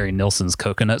uses Harry Nilsson's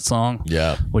Coconut Song,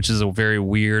 which is a very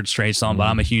weird, strange song. But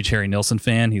I'm a huge Harry Nilsson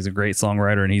fan. He's a great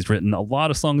songwriter, and he's written a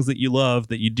lot of songs that you love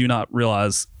that you do not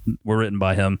realize were written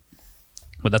by him.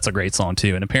 But that's a great song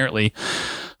too, and apparently.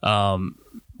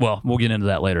 Well, we'll get into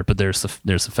that later, but there's a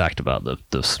fact about the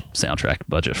soundtrack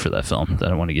budget for that film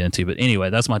that I want to get into. But anyway,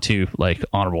 that's my two like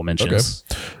honorable mentions.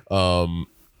 Okay.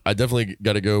 I definitely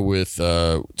got to go with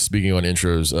speaking on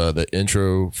intros. The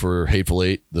intro for Hateful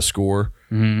Eight, the score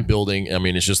building. I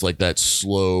mean, it's just like that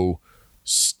slow,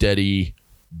 steady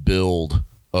build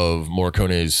of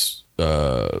Morricone's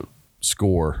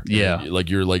score. Yeah, and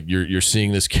you're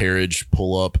seeing this carriage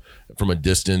pull up from a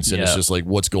distance, and it's just like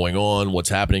what's going on, what's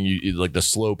happening. You like the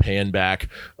slow pan back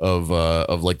of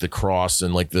like the cross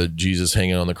and like the Jesus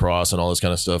hanging on the cross and all this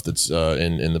kind of stuff that's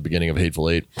in the beginning of Hateful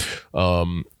Eight.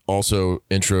 Also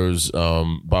intros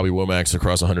Bobby Womack's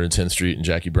Across 110th Street and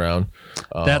Jackie Brown.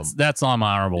 That's on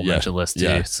my honorable mention list too.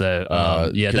 Yeah.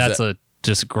 So that's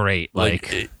just great.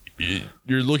 Like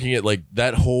you're looking at like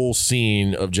that whole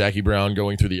scene of Jackie Brown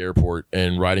going through the airport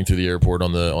and riding through the airport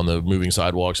on the moving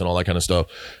sidewalks and all that kind of stuff.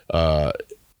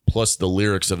 Plus the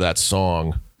lyrics of that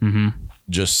song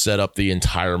just set up the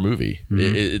entire movie.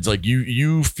 It's like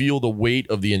you feel the weight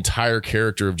of the entire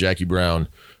character of Jackie Brown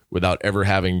without ever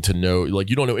having to know, like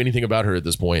you don't know anything about her at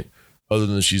this point other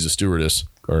than she's a stewardess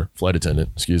or flight attendant,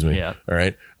 excuse me. Yeah. All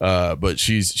right. But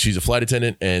she's a flight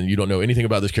attendant and you don't know anything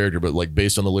about this character, but like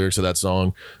based on the lyrics of that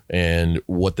song and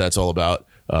what that's all about.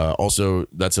 Also,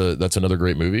 that's another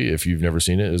great movie. If you've never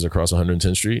seen it, is Across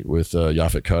 110th Street with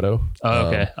Yaphet Kotto. Oh,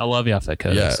 okay. I love Yaphet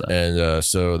Kotto. Yeah. So. And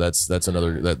so that's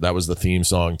another, that was the theme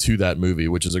song to that movie,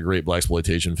 which is a great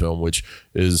blaxploitation film, which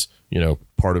is,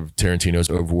 part of Tarantino's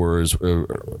oeuvre.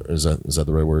 Is that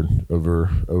the right word?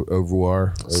 Oeuvre?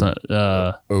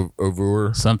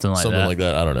 Oeuvre? Something like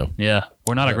that. I don't know. Yeah.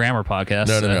 We're not a grammar podcast.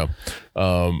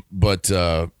 No. But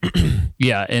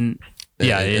yeah, and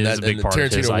it is a big part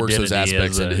of his Tarantino works those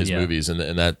aspects into his movies,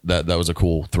 and that was a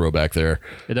cool throwback there.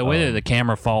 The way that the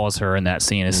camera follows her in that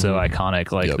scene is so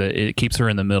iconic. Like it keeps her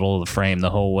in the middle of the frame the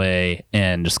whole way,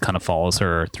 and just kind of follows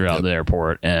her throughout the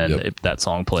airport. And that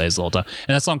song plays the whole time,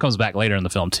 and that song comes back later in the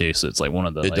film too. So it's like one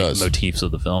of the motifs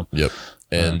of the film. Yep.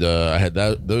 And I had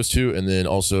those two, and then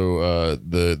also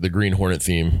the Green Hornet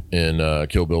theme in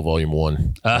Kill Bill Volume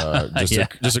 1.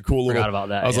 Just a cool little. About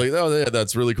that, I was like, oh yeah,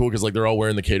 that's really cool because like they're all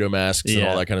wearing the Kato masks and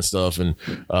all that kind of stuff, and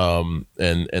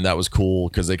that was cool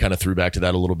because they kind of threw back to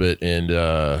that a little bit. And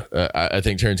I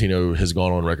think Tarantino has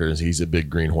gone on record as he's a big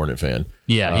Green Hornet fan.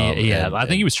 Yeah, I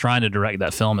think he was trying to direct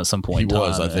that film at some point. He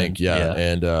was, I think,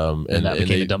 and that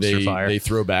became a dumpster fire. They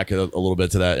throw back a little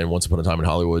bit to that, and Once Upon a Time in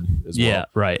Hollywood as well. Yeah,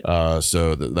 right.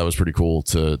 So that was pretty cool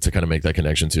to kind of make that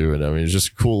connection too. And I mean, it's just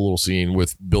a cool little scene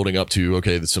with building up to,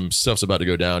 okay, some stuff's about to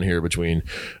go down here between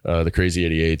the Crazy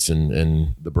 88s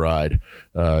and the bride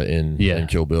in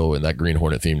Kill Bill, and that Green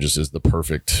Hornet theme just is the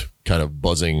perfect kind of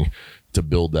buzzing to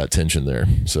build that tension there.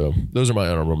 So those are my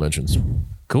honorable mentions.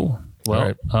 Cool.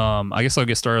 Well, I guess I'll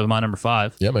get started with my number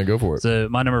 5. Yeah, man, go for it. So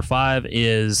my number 5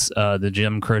 is the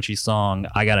Jim Croce song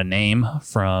 "I Got a Name"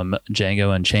 from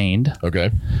Django Unchained. Okay.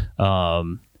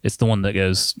 It's the one that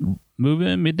goes,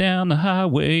 "Moving me down the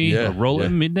highway, or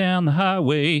rolling me down the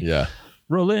highway." Yeah.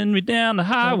 Rolling me down the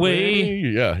highway.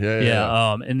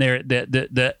 Yeah. And there,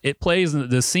 it plays.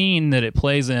 The scene that it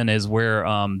plays in is where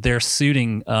they're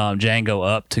suiting Django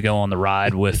up to go on the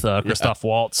ride with Christoph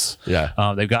Waltz.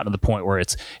 Yeah. They've gotten to the point where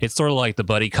it's sort of like the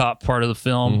buddy cop part of the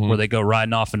film, where they go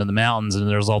riding off into the mountains, and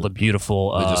there's all the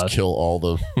beautiful. They just kill all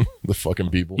the fucking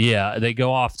people. Yeah, they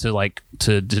go off to like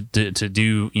to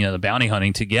do the bounty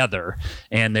hunting together,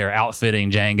 and they're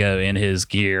outfitting Django in his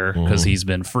gear because he's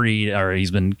been freed, or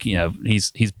he's been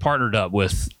he's partnered up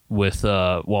with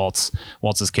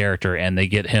Waltz's character, and they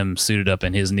get him suited up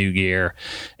in his new gear,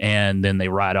 and then they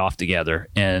ride off together,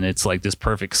 and it's like this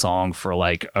perfect song for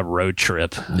like a road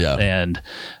trip. Yeah. And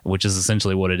which is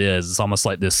essentially what it is. It's almost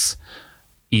like this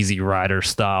Easy Rider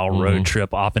style road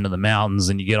trip off into the mountains,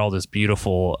 and you get all this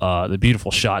beautiful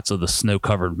shots of the snow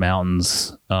covered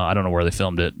mountains. I don't know where they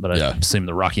filmed it, but I assume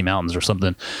the Rocky Mountains or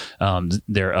something.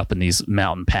 They're up in these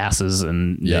mountain passes,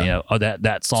 and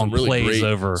that song plays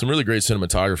over some really great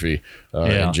cinematography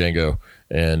in Django.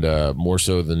 And more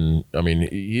so than, I mean,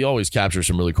 he always captures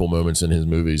some really cool moments in his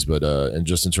movies, but and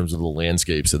just in terms of the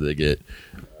landscapes that they get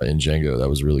in Django, that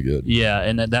was really good. Yeah,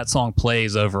 and that song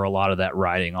plays over a lot of that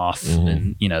riding off,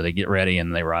 and they get ready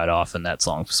and they ride off, and that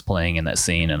song's playing in that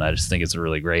scene, and I just think it's a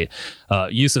really great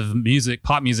use of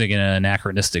pop music in an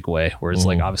anachronistic way, where it's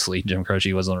like obviously Jim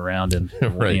Croce wasn't around in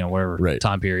whatever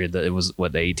time period that it was, the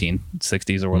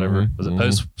 1860s or whatever. Was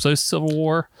it post Civil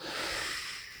War?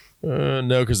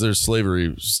 No, because there's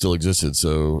slavery still existed,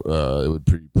 so it would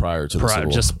be prior to the Civil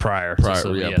War. Just prior,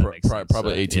 probably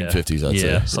 1850s. I'd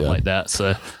say something like that.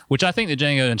 So, which I think the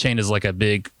Django Unchained is like a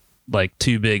big, like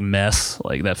too big mess.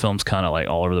 Like that film's kind of like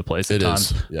all over the place at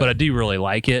times. But I do really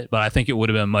like it. But I think it would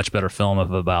have been a much better film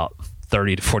if about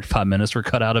 30 to 45 minutes were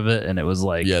cut out of it, and it was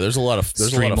like there's a lot of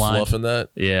fluff in that.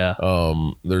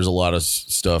 There's a lot of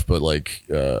stuff, but like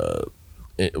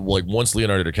once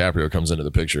Leonardo DiCaprio comes into the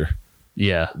picture.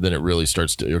 Then it really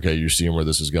starts to, you're seeing where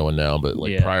this is going now. But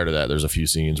prior to that, there's a few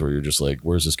scenes where you're just like,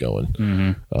 where's this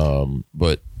going?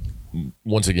 But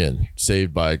once again,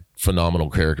 saved by phenomenal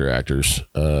character actors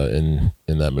in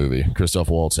that movie. Christoph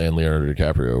Waltz and Leonardo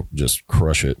DiCaprio just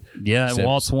crush it.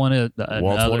 Waltz won his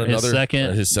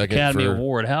second Academy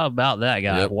Award. How about that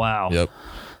guy? Wow.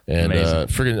 And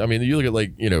you look at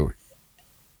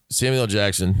Samuel L.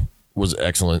 Jackson was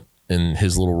excellent in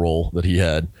his little role that he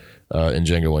had in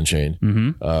Django Unchained.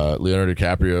 Leonardo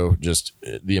DiCaprio, just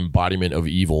the embodiment of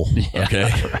evil.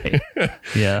 And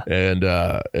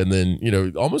then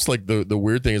almost like the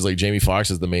weird thing is like Jamie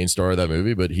Foxx is the main star of that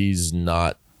movie, but he's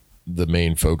not the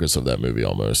main focus of that movie.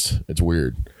 Almost, it's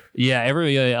weird.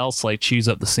 Everybody else like chews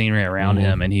up the scenery around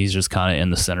him, and he's just kind of in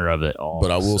the center of it all.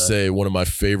 But I will say one of my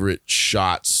favorite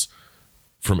shots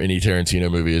from any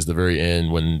Tarantino movie is the very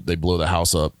end when they blow the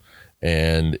house up.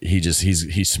 And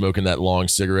he's smoking that long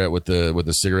cigarette with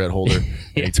the cigarette holder.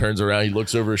 And he turns around, he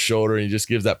looks over his shoulder, and he just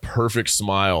gives that perfect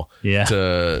smile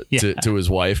to his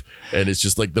wife. And it's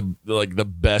just like the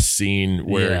best scene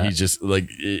where he's just like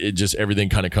it just everything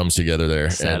kind of comes together there.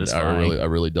 Satisfying. And I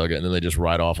really dug it. And then they just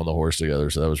ride off on the horse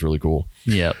together, so that was really cool.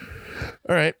 All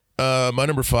right. My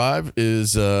number 5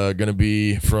 is going to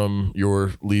be from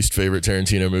your least favorite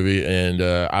Tarantino movie, and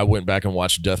I went back and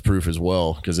watched Death Proof as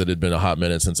well because it had been a hot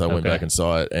minute since I went back and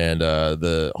saw it. And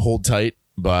the Hold Tight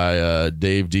by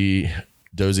Dave D,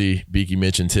 Dozy, Beaky,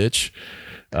 Mitch, and Titch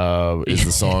is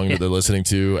the song that they're listening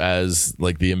to as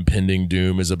like the impending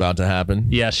doom is about to happen.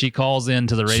 She calls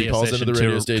into the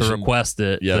radio station to request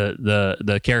it.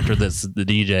 The character that's the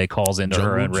DJ calls into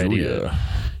her own radio.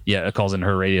 It calls in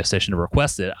her radio station to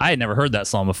request it. I had never heard that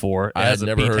song before. It has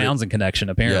a Pete Townsend connection,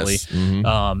 apparently.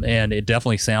 And it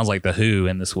definitely sounds like The Who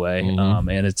in this way. And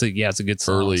it's a good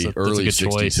song. Early it's a good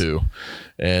 62. Choice.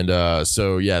 And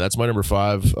that's my number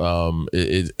 5.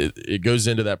 It goes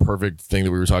into that perfect thing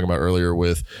that we were talking about earlier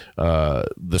with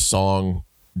the song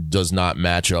does not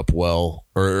match up well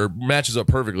or matches up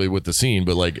perfectly with the scene,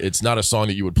 but like it's not a song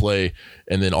that you would play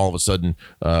and then all of a sudden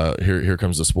here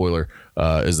comes the spoiler,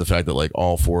 is the fact that like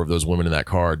all 4 of those women in that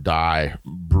car die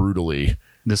brutally.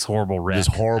 This horrible wreck. This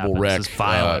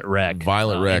violent wreck.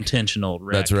 Intentional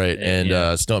wreck. That's right. And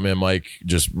Stuntman Mike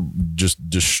just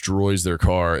destroys their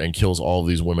car and kills all of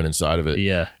these women inside of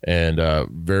it. And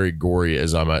very gory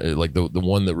as I'm like the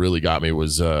one that really got me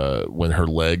was when her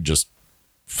leg just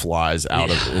flies out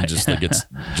of it and just like gets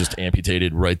just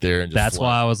amputated right there. And that's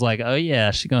why I was like, oh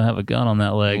yeah, she's gonna have a gun on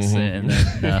that leg. And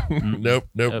then, nope,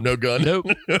 no gun. Nope.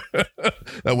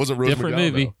 That wasn't Rose Different McGowan,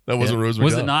 movie. Though. That wasn't Rose McGowan.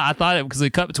 Was it not? I thought it because it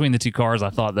cut between the 2 cars. I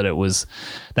thought that it was.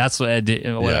 That's what I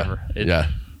did. Whatever.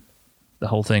 The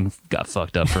whole thing got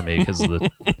fucked up for me because of the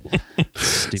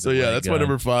stupid. So that's my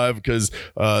number 5 because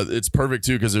it's perfect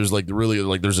too because there's like really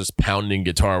like there's this pounding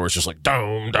guitar where it's just like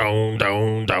dong dong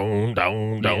dong dong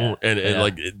dong dong and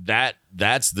like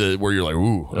that's the where you're like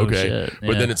ooh okay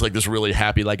but then it's like this really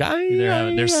happy like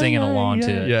they're singing along to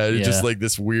it. It's just like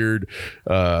this weird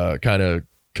kind of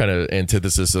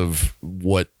antithesis of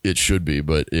what it should be,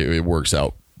 but it works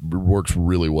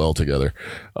really well together.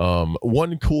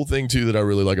 One cool thing too that I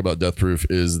really like about Death Proof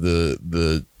is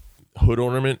the hood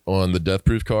ornament on the Death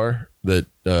Proof car that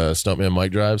Stuntman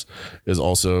Mike drives is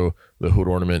also the hood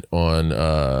ornament on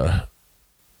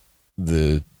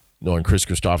Chris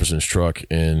Christopherson's truck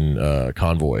in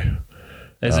Convoy.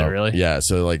 Is it really? Yeah.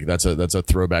 So like that's a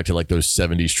throwback to like those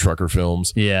 70s trucker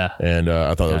films. Yeah. And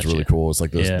I thought that was really cool. It's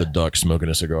like the duck smoking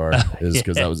a cigar is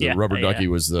because that was the Rubber Ducky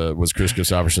was Chris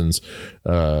Christopherson's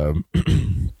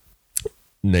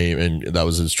name, and that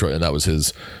was his truck, and that was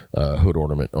his hood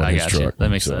ornament on his truck. That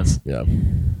makes sense. Yeah.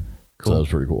 Cool. So that was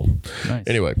pretty cool. Nice.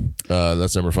 Anyway,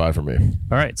 that's number 5 for me.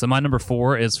 All right. So my number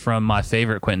 4 is from my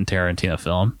favorite Quentin Tarantino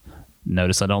film.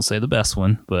 Notice I don't say the best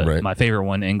one, but my favorite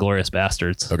one, Inglourious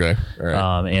Bastards. Okay. All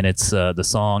right. And it's the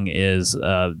song is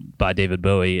by David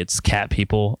Bowie. It's Cat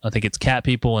People. I think it's Cat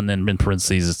People, and then in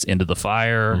parentheses it's Into the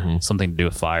Fire, something to do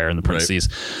with fire in the parentheses.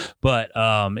 Right.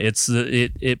 But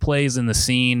it plays in the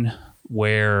scene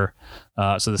where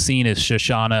so the scene is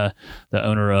Shoshana, the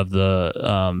owner of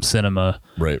the cinema,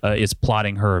 is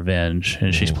plotting her revenge,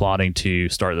 and she's plotting to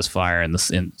start this fire in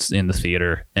the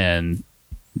theater and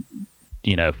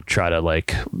try to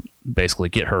like basically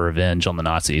get her revenge on the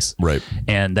Nazis. Right.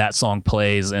 And that song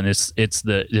plays, and it's this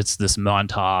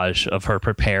montage of her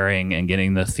preparing and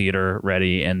getting the theater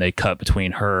ready, and they cut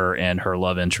between her and her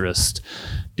love interest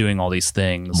doing all these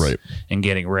things and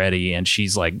getting ready, and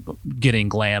she's like getting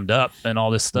glammed up and all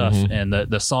this stuff. And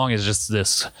the song is just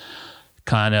this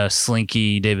kind of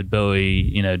slinky David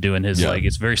Bowie, doing his like,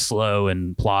 it's very slow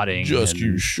and plotting.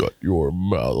 You shut your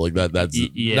mouth like that. That's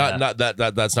not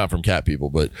that's not from Cat People,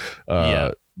 but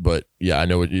but yeah, I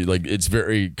know what you like. It's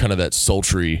very kind of that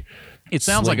sultry. It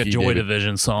sounds like a Joy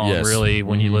Division song, really,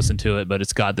 when you listen to it. But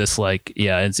it's got this like,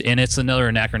 it's another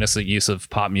anachronistic use of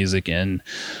pop music in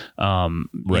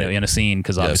a scene,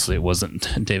 because obviously it wasn't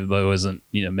David Bowie wasn't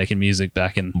making music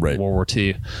back in World War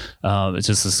II. It's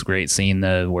just this great scene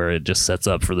though, where it just sets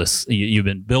up for this. You've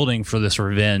been building for this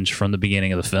revenge from the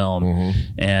beginning of the film,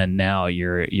 and now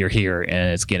you're here,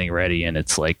 and it's getting ready, and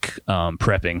it's like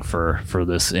prepping for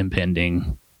this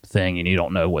impending thing, and you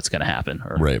don't know what's going to happen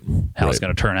or how it's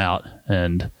going to turn out.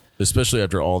 And especially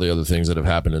after all the other things that have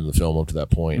happened in the film up to that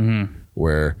point,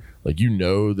 where like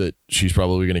that she's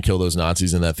probably going to kill those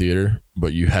Nazis in that theater,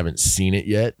 but you haven't seen it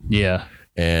yet. Yeah.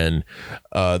 And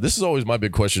this is always my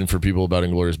big question for people about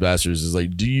Inglourious Bastards is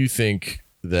like, do you think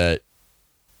that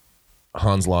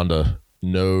Hans Landa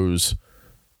knows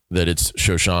that it's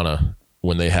Shoshana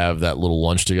when they have that little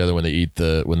lunch together, when they eat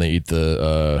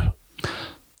the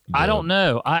I don't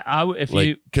know. If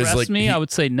you press me, I would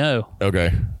say no.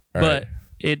 Okay. But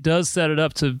it does set it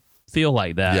up to feel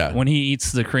like that. Yeah. When he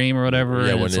eats the cream or whatever.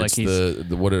 Yeah, when it's like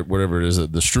the whatever it is, the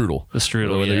strudel. The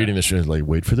strudel. When they're eating the strudel, like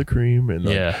wait for the cream, and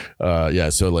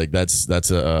so like that's one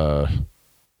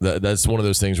of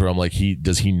those things where I'm like,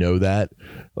 does he know that?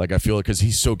 Like I feel like because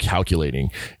he's so calculating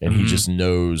and he just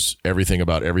knows everything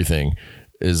about everything.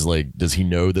 Is like, does he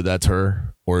know that that's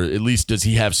her, or at least does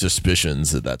he have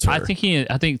suspicions that that's her? I think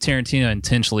Tarantino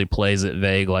intentionally plays it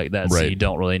vague like that, so you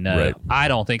don't really know. Right. I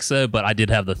don't think so, but I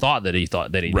did have the thought that he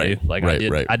knew. Like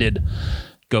I did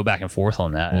go back and forth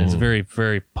on that. And it's very,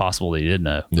 very possible that he did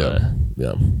know. Yeah,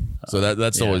 yeah. So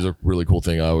that's always a really cool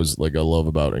thing. I love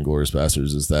about Inglourious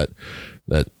Bastards is that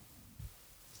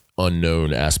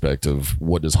unknown aspect of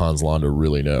what does Hans Landa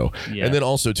really know, and then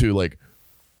also too like.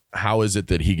 How is it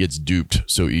that he gets duped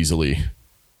so easily?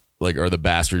 Like, are the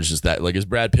bastards just that? Like, is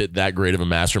Brad Pitt that great of a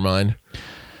mastermind?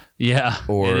 Yeah,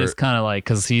 or it is kind of like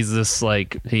because he's this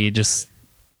like he's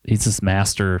this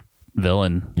master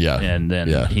villain. Yeah, and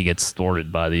then he gets thwarted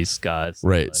by these guys.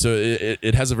 Right. Like, so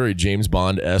it has a very James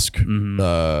Bond-esque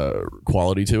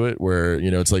quality to it, where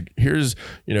it's like here's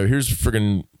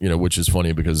friggin' which is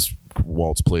funny because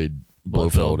Waltz played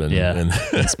Blofeld and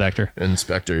Inspector,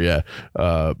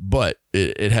 but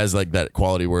it has like that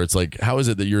quality where it's like, how is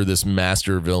it that you're this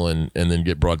master villain and then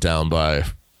get brought down by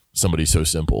somebody so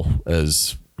simple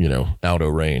as Aldo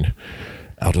Rain,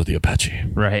 Aldo the Apache,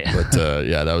 right? But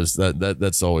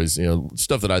that's always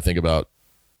stuff that I think about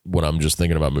when I'm just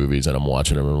thinking about movies and I'm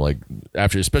watching them. And I'm like,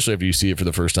 especially after you see it for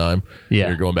the first time,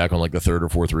 you're going back on like the third or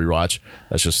fourth rewatch.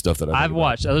 That's just stuff that I've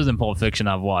watched. Other than Pulp Fiction,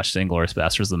 I've watched Inglourious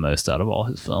Bastards the most out of all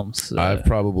his films. I've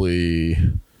probably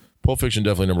Pulp Fiction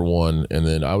definitely number one, and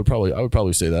then I would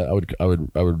probably say that I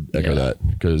would echo that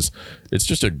because it's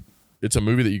just it's a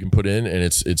movie that you can put in and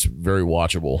it's very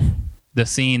watchable. The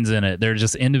scenes in it, they're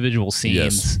just individual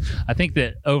scenes. Yes. I think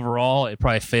that overall it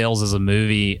probably fails as a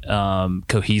movie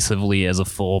cohesively as a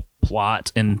full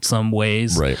plot in some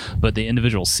ways, right? But the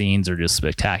individual scenes are just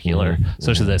spectacular.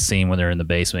 Especially that scene when they're in the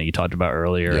basement you talked about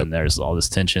earlier, and there's all this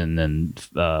tension, and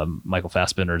Michael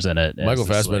Fassbender's in it. Michael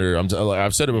Fassbender,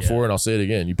 I've said it before, and I'll say it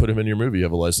again. You put him in your movie, you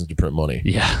have a license to print money.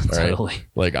 Yeah, totally.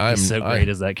 Like he's so great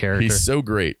as that character. He's so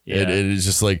great. It is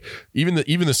just like even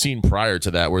the scene prior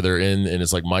to that where they're in, and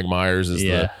it's like Mike Myers is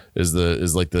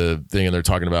like the thing, and they're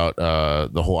talking about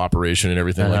the whole operation and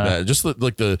everything like that. Just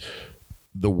like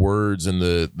the words and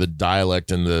the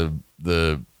dialect and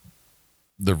the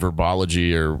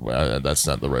verbology, or that's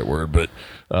not the right word, but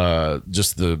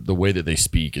just the way that they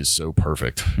speak is so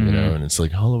perfect, you know. And it's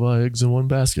like all of our eggs in one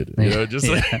basket, you know. Just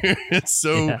like it's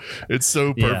so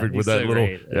perfect with that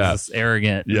little this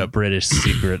arrogant British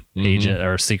secret agent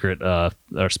or secret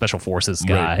or special forces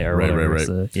guy or whatever. Right.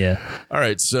 So, all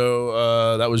right,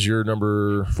 so that was your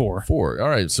number four. All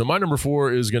right, so my number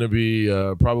 4 is going to be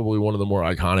probably one of the more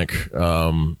iconic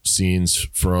scenes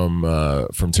from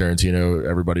Tarantino.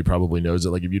 Everybody probably knows it.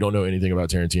 Like if you don't know anything about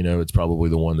Tarantino, it's probably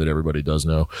the one that everybody does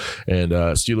know. And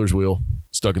Steelers Wheel,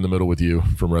 Stuck in the Middle with You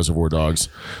from Reservoir Dogs.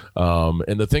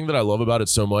 And the thing that I love about it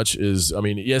so much is, I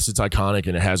mean, yes, it's iconic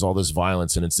and it has all this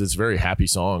violence and it's this very happy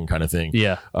song kind of thing.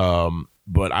 Yeah.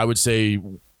 But I would say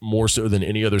more so than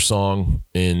any other song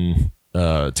in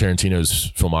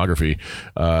Tarantino's filmography.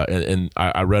 And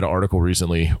I read an article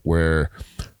recently where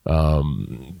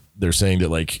they're saying that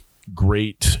like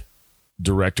great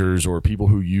directors or people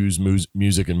who use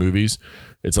music in movies,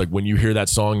 it's like when you hear that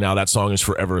song now, that song is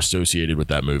forever associated with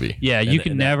that movie. Yeah, you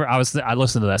can never. I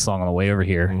listened to that song on the way over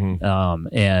here,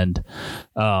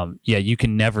 you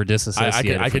can never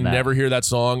dissociate. I can never hear that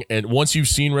song, and once you've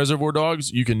seen Reservoir Dogs,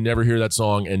 you can never hear that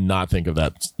song and not think of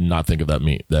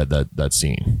that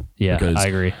scene. Yeah, because I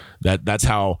agree. That's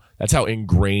how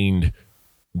ingrained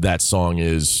that song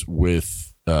is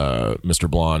with Mr.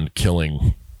 Blonde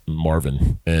killing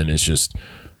Marvin, and it's just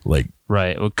like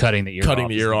cutting the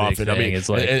ear off. And I mean, it's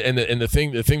like, and the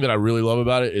thing that I really love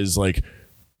about it is like,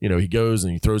 you know, he goes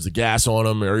and he throws the gas on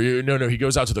him, or he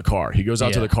goes out to the car. He goes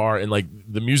out to the car, and like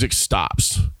the music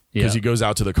stops because he goes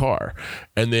out to the car,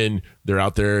 and then they're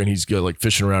out there and he's like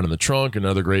fishing around in the trunk.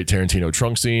 Another great Tarantino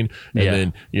trunk scene,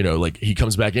 and then like he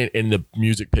comes back in and the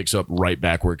music picks up right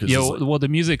backward. Well, the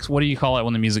music's, what do you call it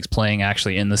when the music's playing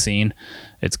actually in the scene?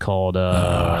 It's called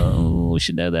we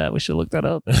should know that. We should look that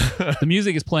up. The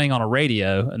music is playing on a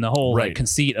radio, and the whole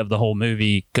conceit of the whole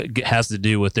movie has to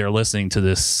do with they're listening to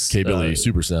this K-Billy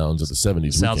super sounds of the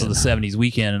 70s sounds of the 70s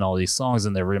weekend and all these songs,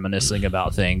 and they're reminiscing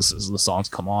about things as the songs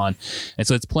come on. And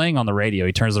so it's playing on the radio.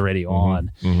 He turns the radio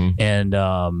on, and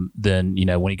then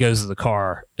when he goes to the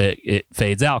car, it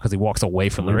fades out because he walks away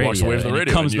from the radio. It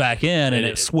comes back in, and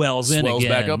it swells in again.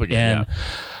 Back up again. And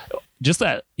just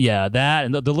that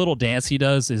and the little dance he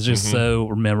does is just so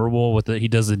memorable. He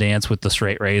does the dance with the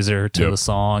straight razor to the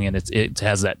song, and it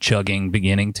has that chugging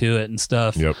beginning to it and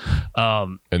stuff. Yep.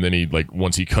 And then he like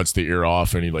once he cuts the ear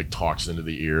off, and he like talks into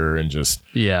the ear and just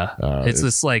it's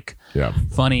this like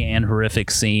funny and horrific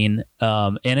scene.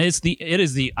 And I think it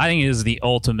is the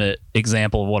ultimate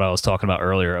example of what I was talking about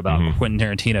earlier about Quentin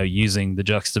Tarantino using the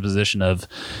juxtaposition of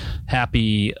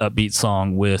happy upbeat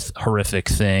song with horrific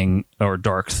thing or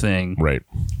dark thing, right,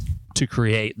 to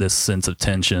create this sense of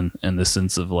tension and this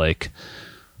sense of like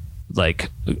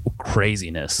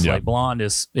craziness. Like Blonde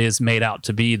is made out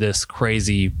to be this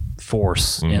crazy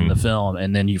force in the film,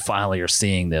 and then you finally are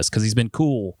seeing this because he's been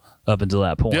cool up until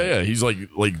that point. Yeah, he's like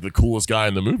the coolest guy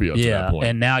in the movie up to that point.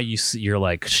 And now you're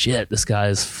like, shit, this guy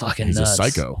is fucking nuts. He's a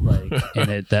psycho.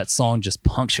 And that song just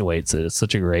punctuates it. It's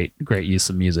such a great use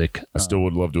of music. I still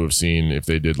would love to have seen if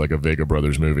they did like a Vega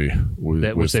Brothers movie,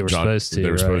 which they were supposed to.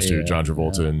 They were supposed to. John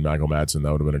Travolta and Michael Madsen.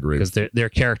 That would have been a great. Because their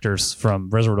characters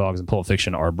from Reservoir Dogs and Pulp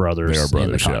Fiction are brothers. They are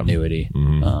brothers. In the continuity.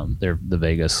 They're the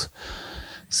Vegas.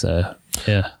 So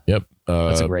yeah. Yep.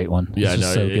 That's a great one. Yeah,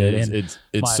 it's so good.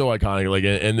 It's so iconic. Like,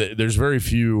 and there's very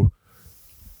few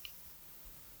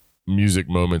music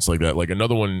moments like that. Like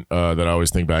another one that I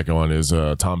always think back on is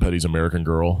Tom Petty's "American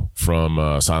Girl"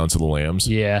 from Silence of the Lambs.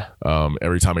 Yeah.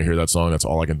 Every time I hear that song, that's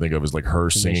all I can think of is like her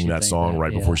singing that song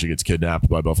right before she gets kidnapped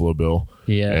by Buffalo Bill.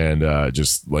 Yeah. And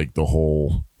just like the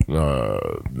whole.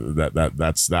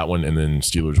 That's that one, and then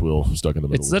Steelers Wheel, Stuck in the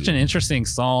Middle. It's such an interesting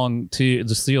song too.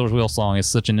 The Steelers Wheel song is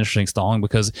such an interesting song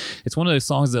because it's one of those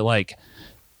songs that like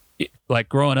like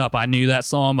growing up, I knew that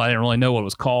song, but I didn't really know what it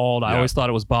was called. I always thought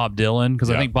it was Bob Dylan because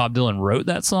I think Bob Dylan wrote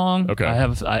that song. Okay.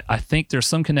 I think there's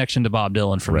some connection to Bob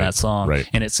Dylan from that song. Right.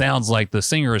 And it sounds like the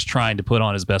singer is trying to put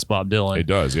on his best Bob Dylan. It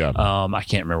does, yeah. I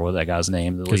can't remember what that guy's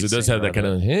name. Because it does have that kind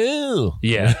of,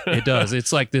 yeah, it does.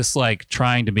 It's like this like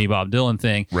trying to be Bob Dylan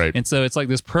thing. Right. And so it's like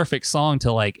this perfect song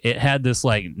to like, it had this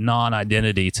like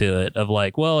non-identity to it of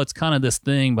like, well, it's kind of this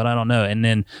thing, but I don't know. And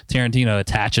then Tarantino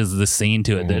attaches this scene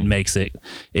to it that makes it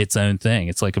its own thing.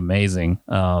 It's like amazing.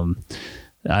 I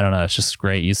don't know. It's just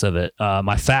great use of it.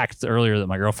 My fact earlier that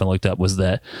my girlfriend looked up was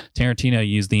that Tarantino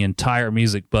used the entire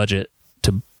music budget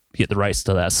to get the rights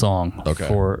to that song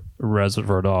for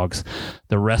Reservoir Dogs.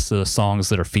 The rest of the songs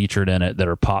that are featured in it that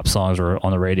are pop songs or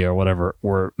on the radio or whatever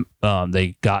were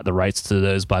they got the rights to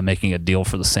those by making a deal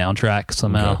for the soundtrack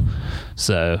somehow.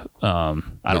 So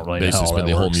I don't really know how spend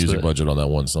the whole music budget on that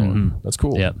one song. That's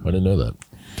cool. Yep. I didn't know that.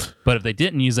 But if they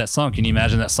didn't use that song, can you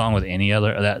imagine that song with any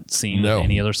other that scene with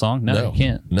any other song? No, you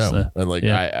can't. No, so, and like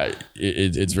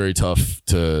it's very tough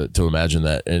to imagine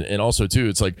that, and also too,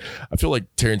 it's like I feel like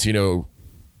Tarantino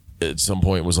at some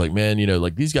point was like, man, you know,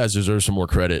 like these guys deserve some more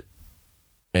credit,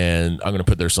 and I'm going to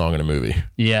put their song in a movie.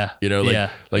 Yeah, you know,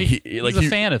 like he's a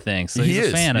fan of things. So he's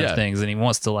a fan of things, and he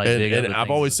wants to like. And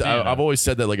I've always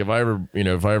said that like if I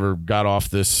ever got off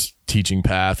this teaching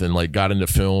path and like got into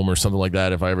film or something like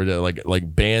that, if I ever did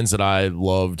like bands that I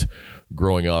loved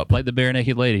growing up, like the Bare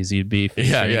Naked Ladies, you'd be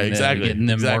exactly getting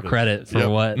them more credit for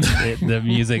what the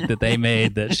music that they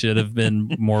made that should have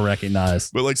been more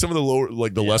recognized. But like some of the lower,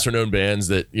 like the lesser known bands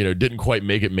that, you know, didn't quite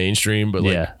make it mainstream, but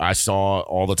like I saw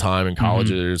all the time in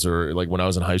colleges or like when I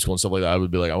was in high school and stuff like that, I would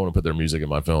be like, I want to put their music in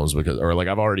my films because, or like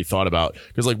I've already thought about,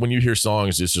 because like when you hear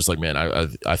songs, it's just like, man,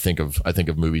 I think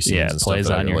of movie scenes and plays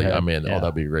stuff. On your head.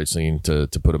 That'd be a great scene to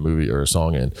put a movie or a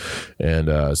song in.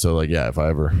 And so like, if I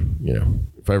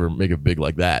ever make it big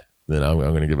like that, then I'm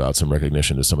going to give out some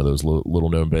recognition to some of those little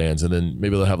known bands, and then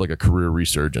maybe they'll have like a career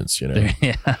resurgence, you know.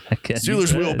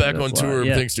 Steelers Wheel back on tour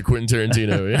thanks to Quentin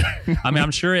Tarantino. I mean,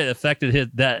 I'm sure it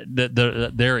affected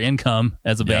their income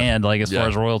as a band, like as far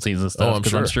as royalties and stuff.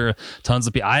 Because I'm sure tons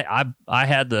of people.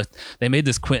 They made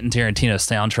this Quentin Tarantino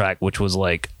soundtrack, which was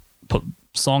like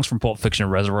songs from Pulp Fiction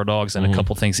and Reservoir Dogs and a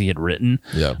couple things he had written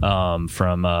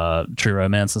from True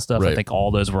Romance and stuff. I think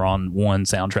all those were on one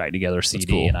soundtrack together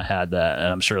CD, and I had that, and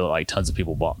I'm sure that like tons of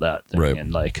people bought that thing,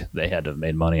 and like they had to have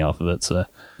made money off of it. So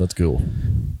that's cool.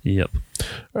 Yep. All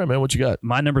right, man, what you got?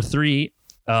 My number 3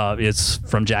 is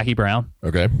from Jackie Brown.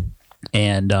 Okay.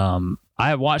 And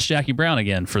I watched Jackie Brown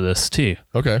again for this too.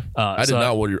 Okay. I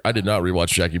did not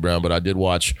rewatch Jackie Brown, but I did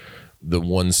watch the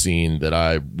one scene that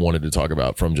I wanted to talk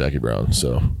about from Jackie Brown.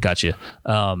 So gotcha.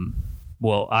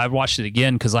 Well, I watched it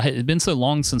again because it had been so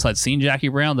long since I'd seen Jackie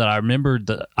Brown that I remembered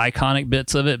the iconic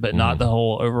bits of it, but not the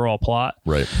whole overall plot.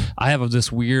 Right. I have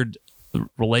this weird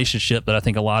relationship that I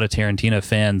think a lot of Tarantino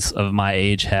fans of my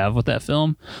age have with that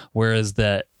film, whereas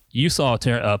that you saw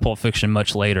Pulp Fiction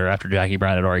much later after Jackie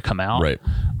Brown had already come out. Right.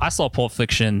 I saw Pulp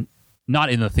Fiction not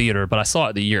in the theater, but I saw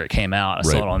it the year it came out. I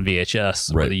saw it on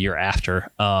VHS or the year after,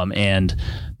 and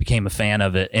became a fan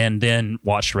of it, and then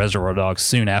watched Reservoir Dogs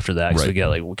soon after that. Because we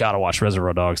got to watch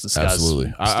Reservoir Dogs. This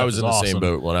absolutely. I was in the same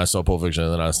boat when I saw Pulp Fiction,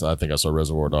 and then I think I saw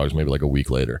Reservoir Dogs maybe like a week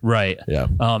later. Right. Yeah.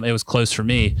 It was close for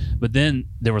me, but then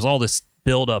there was all this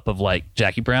buildup of like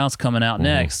Jackie Brown's coming out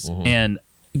next, and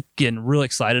getting really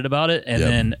excited about it, and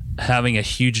then having a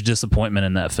huge disappointment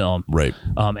in that film. Right.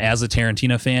 As a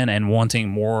Tarantino fan and wanting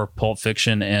more Pulp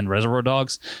Fiction and Reservoir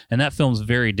Dogs, and that film's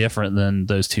very different than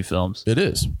those two films. It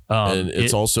is, and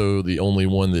it's also the only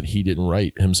one that he didn't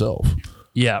write himself.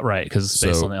 Yeah, right. Because it's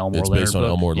based on the Elmore Leonard book. It's based on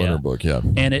Elmore Leonard book. Yeah,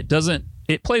 and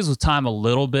it plays with time a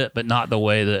little bit, but not the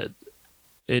way that.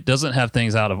 It doesn't have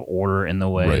things out of order in the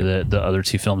way that the other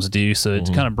two films do. So it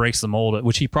kind of breaks the mold,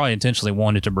 which he probably intentionally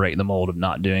wanted to break the mold of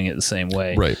not doing it the same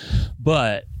way. Right.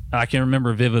 But I can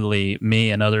remember vividly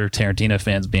me and other Tarantino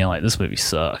fans being like, this movie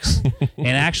sucks. And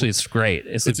actually it's great.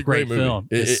 It's a great film.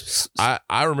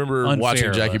 I remember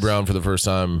watching Jackie Brown for the first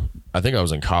time. I think I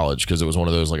was in college because it was one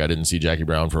of those, like I didn't see Jackie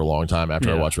Brown for a long time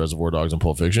after I watched Reservoir Dogs and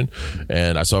Pulp Fiction.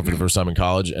 And I saw it for the first time in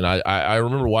college. And I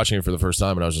remember watching it for the first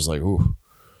time and I was just like, ooh.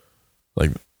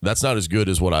 Like, that's not as good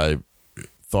as what I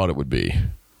thought it would be.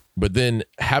 But then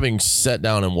having sat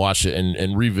down and watched it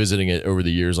and revisiting it over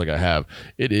the years like I have,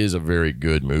 it is a very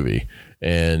good movie.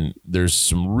 And there's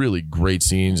some really great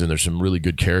scenes and there's some really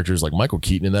good characters. Like Michael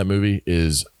Keaton in that movie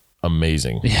is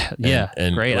amazing.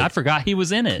 And great. Like, I forgot he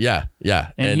was in it. Yeah.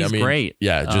 And he's great.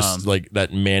 Yeah, just like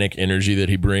that manic energy that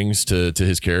he brings to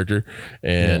his character.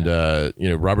 And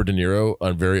Robert De Niro,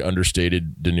 a very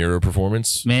understated De Niro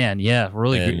performance. Man,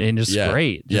 really and just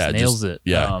great. Just nails it.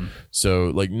 Yeah.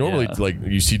 So like normally like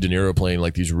you see De Niro playing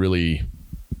like these really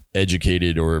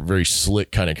educated or very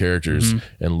slick kind of characters,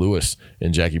 and Lewis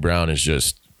and Jackie Brown is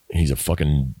just, he's a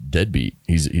fucking deadbeat.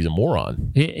 He's a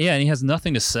moron. And he has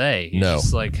nothing to say. He's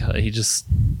just like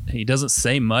he doesn't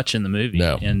say much in the movie.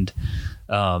 No. And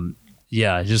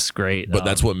just great. But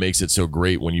that's what makes it so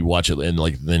great when you watch it, and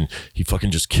like then he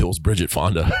fucking just kills Bridget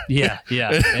Fonda. Yeah.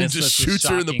 and just shoots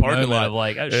her in the parking lot. Of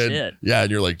like, shit. Yeah,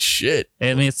 and you're like, shit.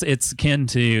 I mean, it's akin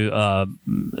to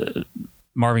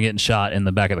Marvin getting shot in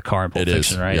the back of the car in Pulp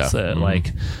Fiction, right? Yeah.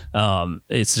 So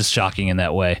it's just shocking in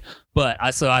that way. But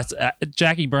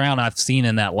Jackie Brown, I've seen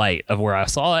in that light of where I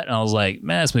saw it and I was like,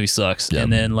 man, this movie sucks. Yep.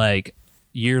 And then like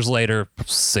years later,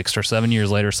 6 or 7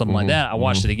 years later, something like that, I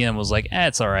watched it again and was like,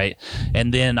 it's all right.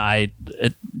 And then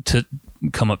to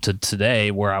come up to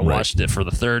today where I watched it for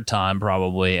the third time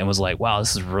probably and was like, wow,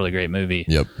 this is a really great movie.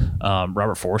 Yep.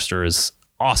 Robert Forster is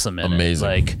awesome in amazing.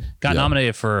 It. Like got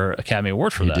nominated for Academy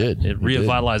Award for that. It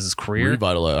revitalized his career.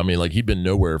 I mean, like he'd been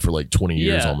nowhere for like 20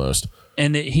 years almost.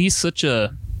 And it's such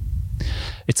a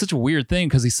weird thing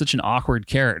because he's such an awkward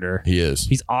character. He is.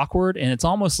 He's awkward, and it's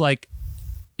almost like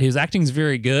his acting's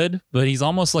very good, but he's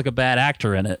almost like a bad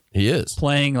actor in it. He is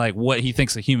playing like what he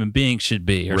thinks a human being should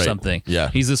be or something.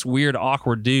 Yeah. He's this weird,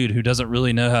 awkward dude who doesn't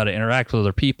really know how to interact with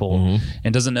other people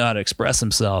and doesn't know how to express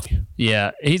himself.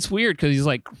 Yeah. He's weird because he's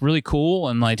like really cool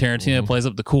and like Tarantino plays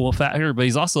up the cool factor, but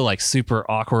he's also like super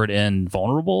awkward and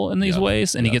vulnerable in these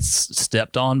ways. And he gets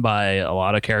stepped on by a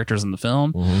lot of characters in the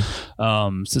film.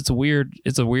 So it's a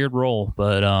weird role,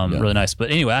 but really nice.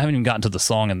 But anyway, I haven't even gotten to the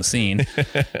song and the scene.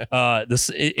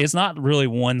 It's not really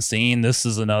one scene. This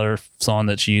is another song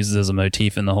that's used as a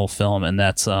motif in the whole film, and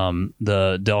that's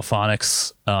the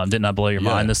Delphonics, Didn't I Blow Your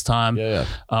Mind This Time?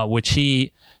 Which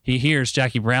he hears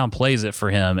Jackie Brown plays it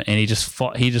for him, and he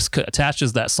just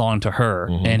attaches that song to her,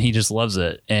 and he just loves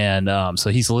it. And so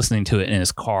he's listening to it in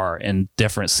his car in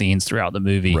different scenes throughout the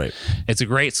movie. Right. It's a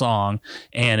great song,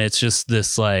 and it's just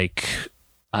this like,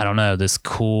 I don't know, this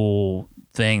cool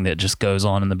thing that just goes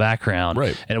on in the background.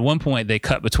 Right. And at one point they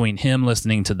cut between him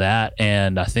listening to that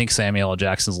and I think Samuel L.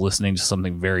 Jackson's listening to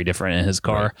something very different in his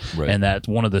car. Right. And that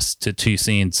one of the two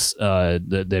scenes,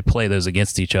 they play those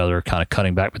against each other, kind of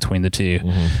cutting back between the two.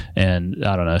 And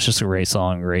I don't know, it's just a great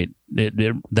song.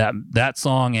 That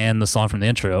song and the song from the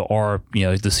intro are,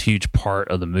 this huge part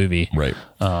of the movie. Right.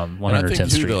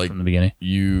 110th Street from the beginning.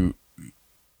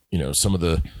 Some of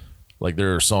the, like,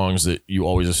 there are songs that you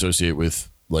always associate with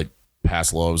like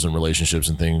past loves and relationships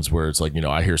and things where it's like,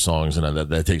 I hear songs and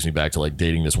that takes me back to like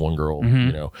dating this one girl,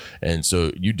 and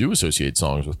so you do associate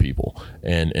songs with people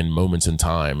and moments in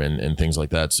time and things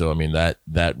like that. So, I mean, that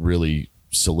really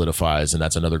solidifies, and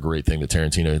that's another great thing that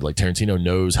Tarantino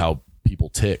knows how people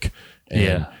tick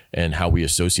and how we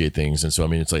associate things. And so, I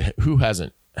mean, it's like, who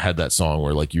hasn't had that song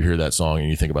where like you hear that song and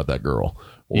you think about that girl?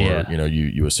 Or,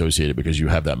 you associate it because you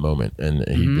have that moment, and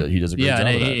he does a great job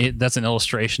of that. That's an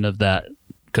illustration of that.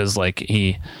 Because like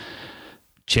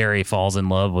Cherry falls in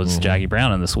love with Jackie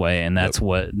Brown in this way, and that's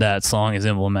what that song is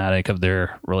emblematic of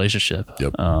their relationship.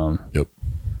 Yep.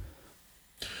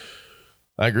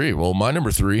 I agree. Well, my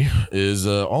number 3 is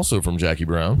also from Jackie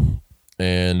Brown,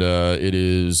 and it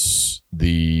is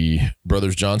the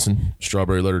Brothers Johnson,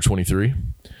 Strawberry Letter 23.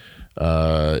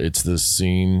 It's the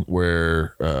scene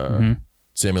where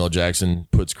Samuel L. Jackson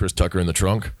puts Chris Tucker in the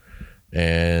trunk,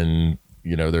 and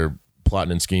they're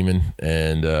plotting and scheming,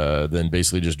 and then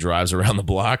basically just drives around the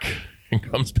block and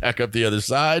comes back up the other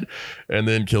side and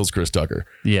then kills Chris Tucker.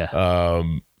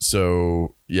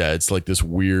 So it's like this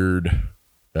weird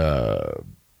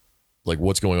like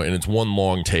what's going on, and it's one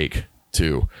long take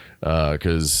too,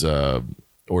 because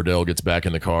Ordell gets back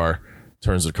in the car,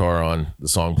 turns the car on, the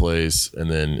song plays,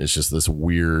 and then it's just this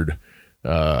weird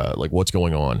like what's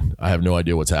going on. I have no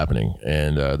idea what's happening,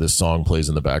 and this song plays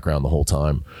in the background the whole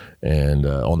time, and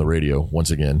on the radio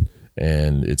once again,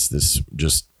 and it's this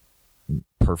just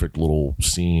perfect little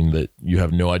scene that you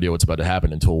have no idea what's about to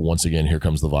happen until once again here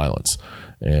comes the violence.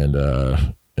 And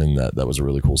and that was a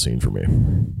really cool scene for me.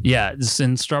 Yeah,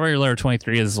 and Strawberry Letter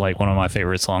 23 is like one of my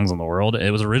favorite songs in the world.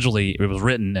 It was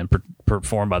written and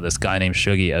performed by this guy named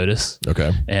Shuggy Otis.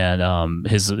 Okay. And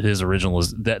his original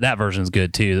is that version is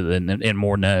good too, and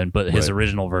more known, but his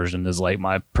original version is like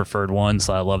my preferred one,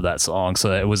 so I love that song.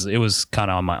 So it was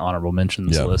kind of on my honorable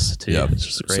mentions list too. It's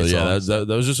just a great song. That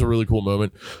was just a really cool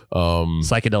moment.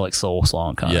 Psychedelic soul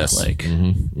song kind of like.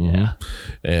 Yeah.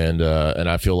 And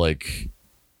I feel like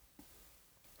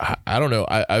I don't know.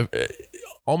 I've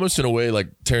almost in a way like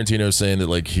Tarantino saying that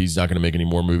like he's not going to make any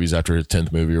more movies after his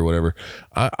 10th movie or whatever.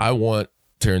 I want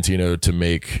Tarantino to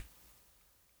make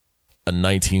a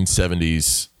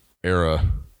 1970s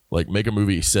era, like make a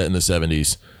movie set in the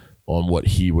 70s on what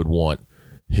he would want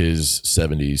his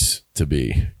 70s to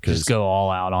be. Just go all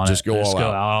out on it. Just go all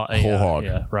out. Whole hog.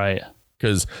 Yeah, right.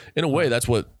 Because in a way, that's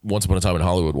what Once Upon a Time in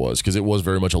Hollywood was, because it was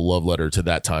very much a love letter to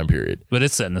that time period. But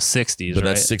it's set in the 60s, but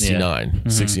that's 69.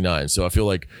 69. So I feel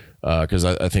like, because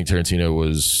I think Tarantino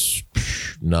was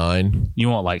 9. You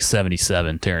want like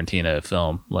 77 Tarantino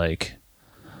film, like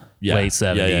late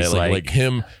 70s. Like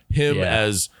him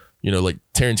as, like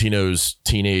Tarantino's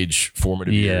teenage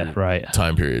formative year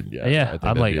time period. Yeah,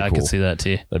 I could see that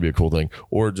too. That'd be a cool thing.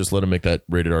 Or just let him make that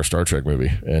rated R Star Trek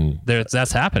movie, and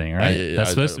that's happening, right? That's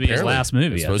supposed to be his last movie.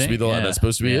 That's supposed to be that's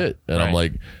supposed to be it. And I'm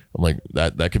like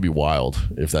that could be wild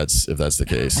if that's the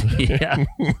case. Yeah.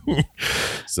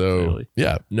 So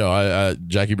totally.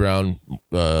 Jackie Brown.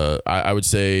 I would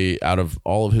say out of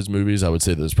all of his movies, I would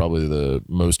say that's probably the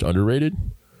most underrated.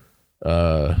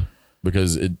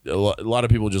 Because a lot of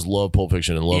people just love Pulp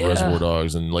Fiction and love Reservoir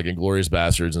Dogs and like Inglourious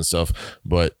Bastards and stuff,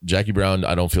 but Jackie Brown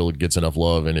I don't feel it gets enough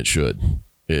love, and it should.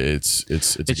 It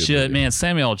should, movie. Man.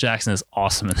 Samuel L. Jackson is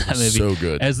awesome in that movie. So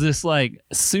good as this like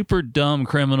super dumb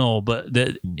criminal, but able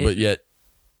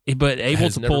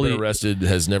has to never pull been arrested,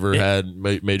 has never had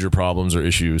major problems or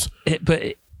issues.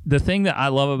 But the thing that I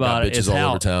love about it is all how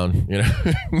over town.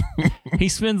 he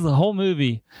spends the whole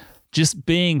movie just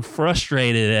being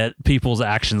frustrated at people's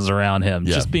actions around him.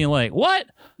 Just being like, what?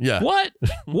 Yeah.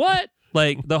 What?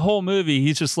 Like the whole movie,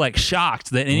 he's just like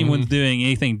shocked that anyone's doing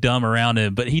anything dumb around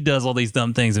him, but he does all these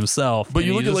dumb things himself. But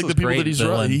you look at like the people that he's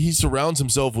around, he surrounds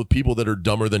himself with people that are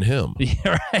dumber than him.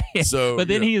 Yeah, right. So, but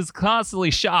then he is constantly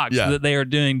shocked that they are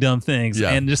doing dumb things,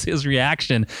 and just his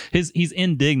reaction, he's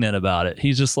indignant about it.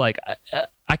 He's just like,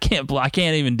 I can't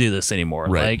even do this anymore.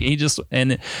 Right. Like he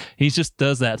just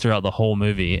does that throughout the whole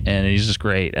movie, and he's just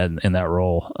great in that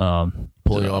role.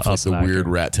 Pulling off like the weird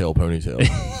rat tail ponytail.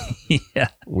 Yeah.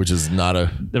 Which is not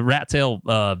the rat tail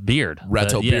beard. Rat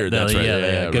tail beard, that's right.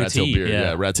 Yeah, rat tail beard.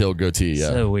 Yeah, rat tail goatee. Yeah.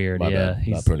 So weird. My bad.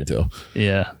 Not ponytail.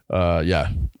 Yeah.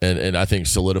 And I think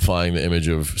solidifying the image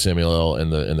of Samuel L.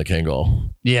 and the Kangol.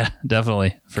 Yeah,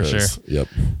 definitely. For sure. Yep.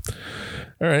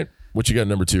 All right. What you got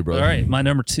number 2, brother? All right. My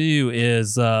number 2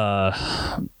 is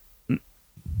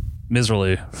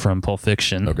Miserlou from Pulp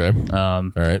Fiction. Okay.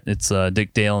 All right. It's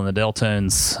Dick Dale and the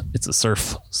Deltones. It's a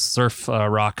surf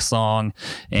rock song,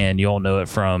 and you all know it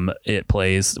from it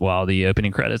plays while the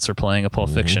opening credits are playing of Pulp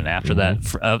Fiction. After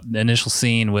that initial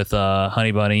scene with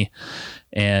Honey Bunny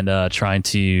and trying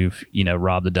to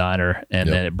rob the diner, and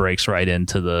then it breaks right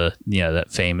into the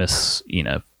that famous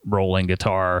rolling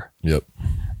guitar. Yep.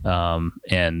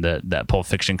 And that Pulp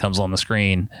Fiction comes on the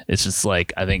screen. It's just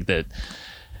like, I think that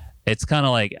it's kind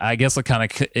of like, I guess I kind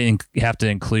of have to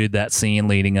include that scene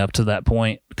leading up to that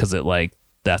point, because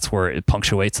that's where it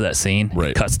punctuates that scene.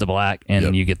 Right. It cuts to black,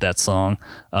 and you get that song.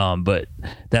 But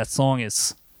that song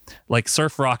is like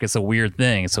surf rock. It's a weird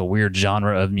thing. It's a weird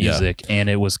genre of music, and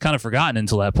it was kind of forgotten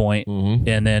until that point.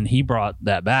 And then he brought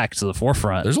that back to the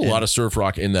forefront. There's a lot of surf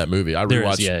rock in that movie. I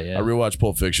rewatched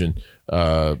Pulp Fiction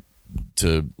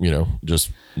to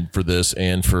just for this,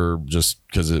 and for just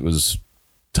because it was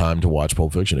time to watch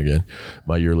Pulp Fiction again,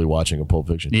 my yearly watching of Pulp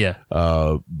Fiction.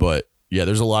 But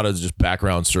there's a lot of just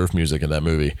background surf music in that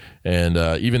movie, and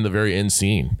even the very end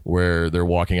scene where they're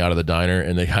walking out of the diner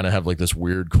and they kind of have like this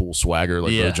weird cool swagger,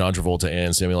 like John Travolta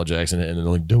and Samuel L. Jackson, and they're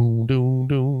like doom doom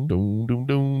doom doom doom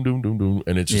doom doom doom doom,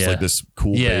 and it's just like this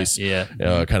cool bass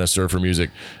kind of surfer music,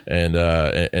 and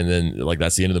then like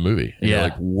that's the end of the movie. And you're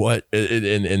like, what?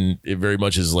 And it very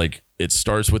much is like it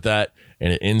starts with that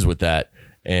and it ends with that,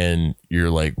 and you're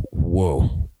like,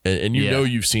 whoa. And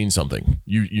you've seen something.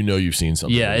 You've seen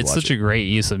something. Yeah, it's such a great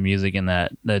use of music in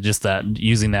that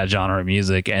using that genre of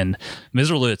music. And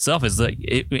Miserlou itself is like,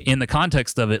 in the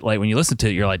context of it, like when you listen to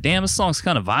it, you're like, damn, this song's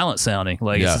kind of violent sounding.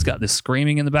 Like it's just got this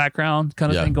screaming in the background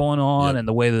kind of thing going on, and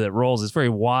the way that it rolls is very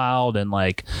wild and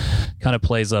like kind of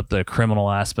plays up the criminal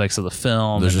aspects of the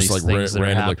film. There's and just these like things that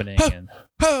are happening. Like, and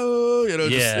oh, you know,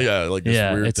 like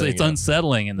this weird it's thing, it's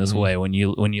unsettling in this way when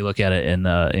you look at it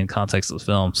in context of the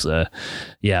film. So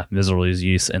yeah, Miserably's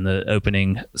use, and the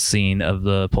opening scene of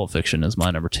the Pulp Fiction is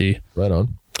my number 2. Right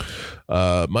on.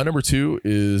 My number 2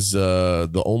 is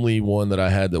the only one that I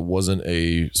had that wasn't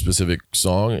a specific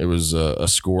song. It was a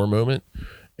score moment,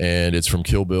 and it's from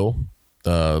Kill Bill,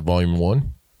 Volume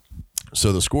 1.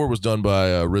 So the score was done by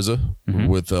RZA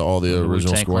with all the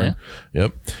original scoring.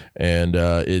 Yep, and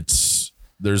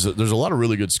there's a lot of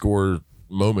really good score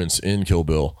moments in Kill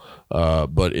Bill,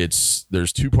 but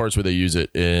there's 2 parts where they use it,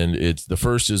 and it's the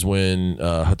first is when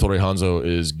Hattori Hanzo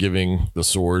is giving the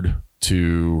sword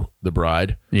to the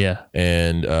bride,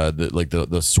 and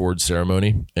the sword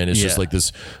ceremony, and it's just like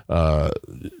this.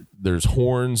 There's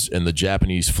horns and the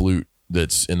Japanese flute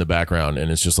that's in the background,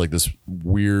 and it's just like this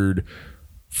weird,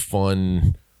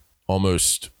 fun,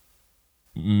 almost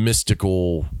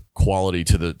mystical quality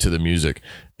to the music,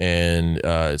 and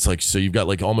it's like, so you've got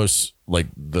like almost like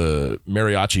the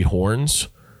mariachi horns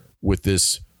with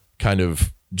this kind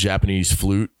of Japanese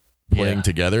flute playing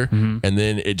together, and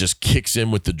then it just kicks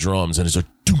in with the drums, and it's like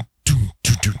doo, doo,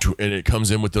 doo, doo, doo, and it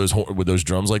comes in with those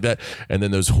drums like that, and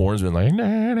then those horns been like na,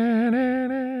 na, na,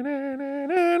 na,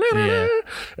 na, na,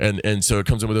 and so it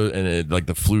comes in with those, and it, like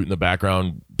the flute in the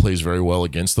background plays very well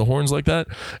against the horns like that,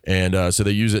 and so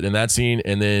they use it in that scene,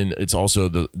 and then it's also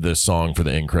the song for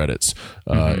the end credits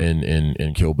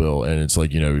in Kill Bill, and it's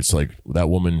like, you know, it's like that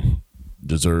woman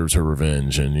deserves her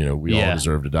revenge, and you know, we all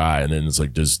deserve to die, and then it's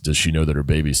like, does she know that her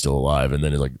baby's still alive? And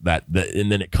then it's like that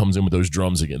and then it comes in with those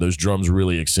drums again. Those drums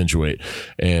really accentuate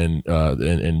and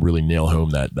really nail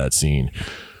home that scene,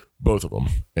 both of them.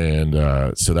 And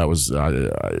so that was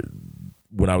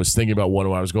when I was thinking about when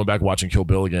I was going back watching Kill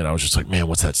Bill again, I was just like, man,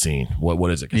 what's that scene?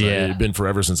 What is it? Because it had been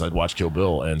forever since I'd watched Kill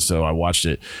Bill, and so I watched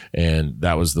it, and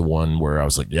that was the one where I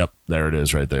was like, yep, there it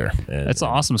is right there. And it's an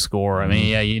awesome score. I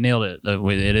mean, you nailed it.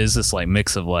 It is this like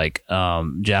mix of like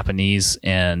Japanese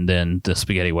and then the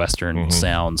spaghetti western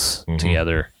sounds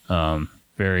together.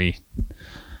 Very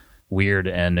weird,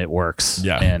 and it works.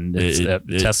 Yeah, and it's a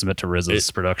testament to RZA's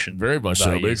production. Very much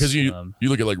so, because you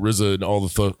look at like RZA and all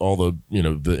the you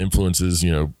know, the influences,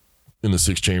 you know, in the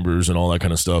 6 Chambers and all that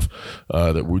kind of stuff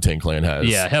that Wu-Tang Clan has.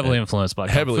 Yeah, heavily influenced by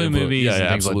kung fu movies and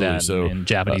things like that, so, and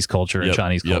Japanese culture and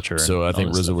Chinese culture. So I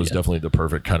think RZA was definitely the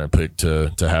perfect kind of pick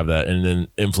to have that, and then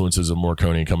influences of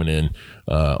Morricone coming in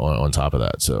on top of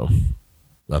that. So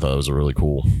I thought it was a really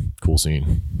cool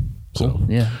scene. Cool. So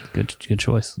yeah, good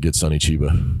choice. Get Sonny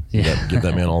Chiba. Yeah, give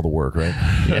that man all the work, right?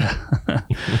 Yeah.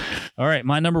 All right,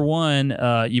 my number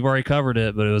 1. You've already covered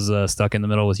it, but it was Stuck in the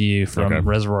Middle with You from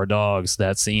Reservoir Dogs.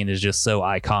 That scene is just so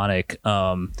iconic.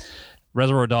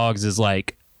 Reservoir Dogs is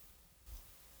like,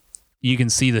 you can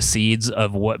see the seeds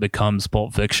of what becomes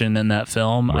Pulp Fiction in that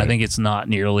film. Right. I think it's not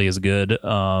nearly as good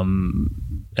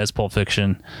as Pulp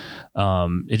Fiction.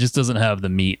 It just doesn't have the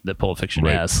meat that Pulp Fiction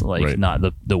has, like not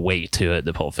the weight to it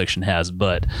that Pulp Fiction has,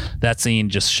 but that scene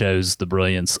just shows the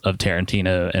brilliance of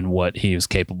Tarantino and what he was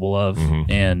capable of,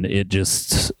 and it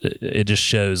just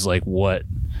shows like what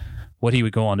he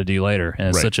would go on to do later, and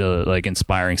it's such a like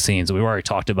inspiring scene. So we've already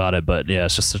talked about it, but yeah,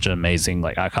 it's just such an amazing,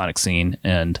 like, iconic scene.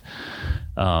 And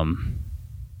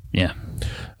yeah,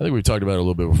 I think we've talked about it a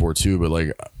little bit before too, but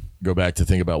like, go back to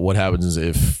think about what happens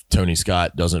if Tony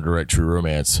Scott doesn't direct True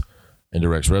Romance and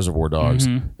directs Reservoir Dogs,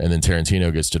 and then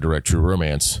Tarantino gets to direct True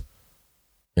Romance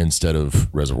instead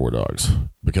of Reservoir Dogs,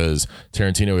 because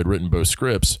Tarantino had written both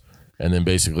scripts and then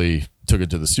basically took it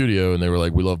to the studio, and they were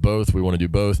like, we love both, we want to do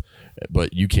both,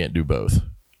 but you can't do both.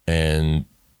 And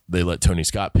they let Tony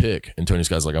Scott pick, and Tony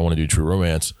Scott's like, I want to do True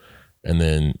Romance, and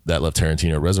then that left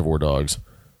Tarantino Reservoir Dogs.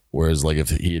 Whereas like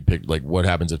if he had picked, like, what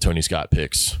happens if Tony Scott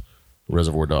picks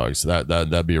Reservoir Dogs?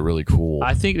 That'd be a really cool.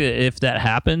 I think that if that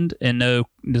happened, and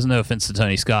there's no offense to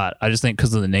Tony Scott, I just think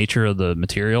because of the nature of the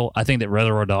material, I think that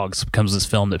Reservoir Dogs becomes this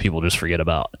film that people just forget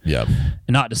about. Yeah. And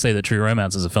not to say that True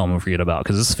Romance is a film we forget about,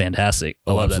 because it's fantastic.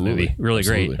 I love that movie. Really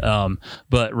great.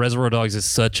 But Reservoir Dogs is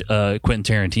such a Quentin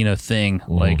Tarantino thing.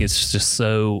 Like, it's just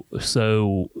so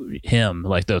him,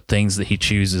 like the things that he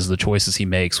chooses, the choices he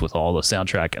makes with all the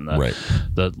soundtrack and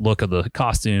the look of the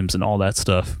costumes and all that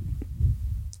stuff.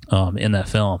 In that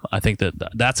film, I think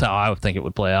that's how I would think it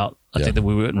would play out. I think that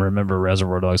we wouldn't remember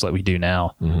Reservoir Dogs like we do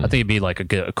now. I think it'd be like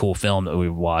a cool film that we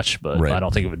would watch, but I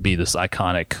don't think it would be this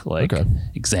iconic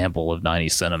example of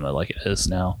 90s cinema like it is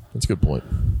now. That's a good point.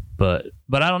 But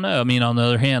I don't know. I mean, on the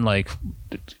other hand, like,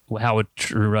 how would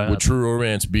True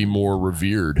Romance be more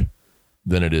revered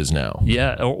than it is now?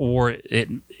 Yeah, or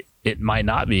it might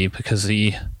not be, because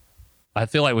he I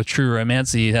feel like with True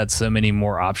Romance, he had so many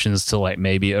more options to like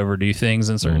maybe overdo things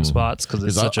in certain spots because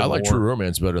it's such I like True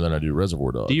Romance better than I do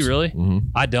Reservoir Dogs. Do you really?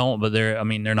 I don't, but they're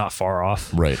not far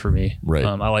off for me. Right.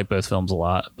 I like both films a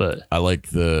lot, but I like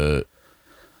the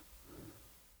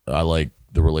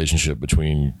relationship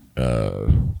between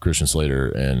Christian Slater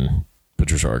and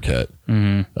Patricia Arquette.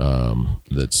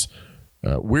 That's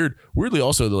weirdly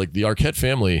also like the Arquette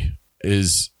family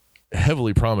is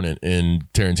heavily prominent in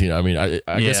Tarantino. I mean,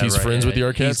 I guess he's friends with the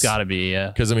Arquettes. He's got to be, yeah.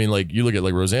 Because I mean, like you look at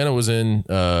like Rosanna was in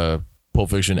Pulp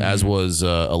Fiction, as was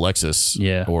Alexis,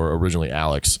 or originally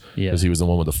Alex, because he was the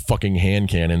one with the fucking hand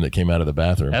cannon that came out of the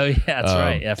bathroom. Oh yeah, that's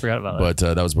right. Yeah, I forgot about that.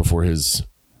 But that was before his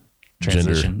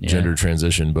gender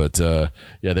transition. But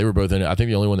yeah, they were both in it. I think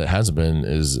the only one that hasn't been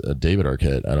is David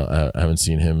Arquette. I haven't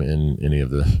seen him in any of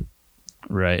the.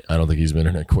 Right. I don't think he's been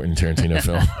in a Quentin Tarantino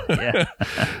film.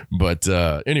 But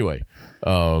anyway,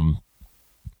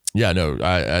 yeah, no,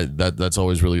 that's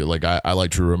always really like I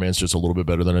like True Romance just a little bit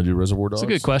better than I do Reservoir Dogs. It's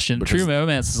a good question. True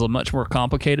Romance is a much more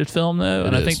complicated film though,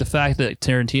 and I think the fact that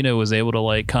Tarantino was able to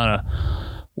like kind of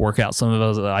work out some of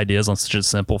those ideas on such a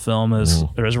simple film as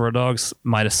Reservoir Dogs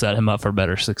might have set him up for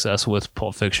better success with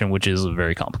Pulp Fiction, which is a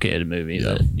very complicated movie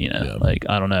that, like,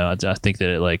 I don't know. I think that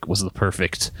it like was the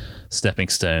perfect stepping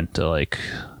stone to like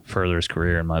further his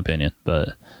career in my opinion,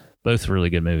 but both really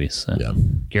good movies. So.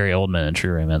 Gary Oldman and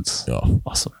True Romance.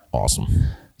 Awesome.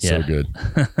 So good.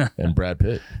 And Brad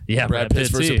Pitt. Brad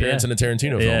Pitt's first appearance in a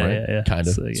Tarantino film, right? Kind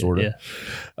of, sort of.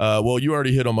 Well, you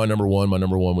already hit on my number one. My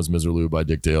number one was Miserlou by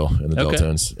Dick Dale and the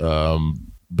Deltones.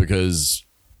 Because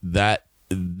that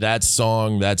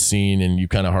song, that scene, and you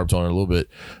kind of harped on it a little bit.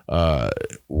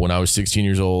 When I was 16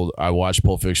 years old, I watched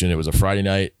Pulp Fiction. It was a Friday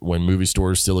night when movie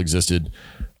stores still existed.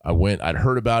 I'd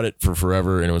heard about it for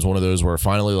forever, and it was one of those where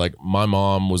finally, like, my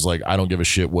mom was like, I don't give a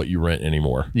shit what you rent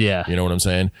anymore. Yeah. You know what I'm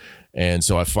saying? And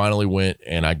so I finally went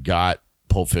and I got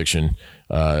Pulp Fiction.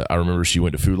 I remember she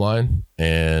went to Food Line,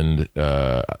 and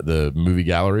the movie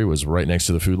gallery was right next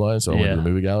to the Food Line. So I went to the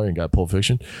movie gallery and got Pulp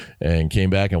Fiction and came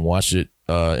back and watched it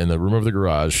in the room of the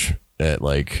garage at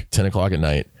like 10 o'clock at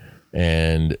night.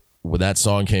 And when that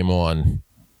song came on,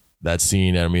 that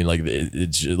scene, I mean, like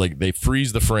it's like they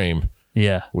freeze the frame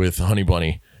with Honey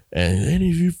Bunny. And any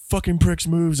of you fucking pricks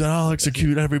moves, and I'll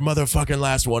execute every motherfucking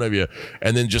last one of you.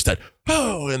 And then just that,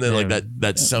 and then like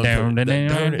that sound, and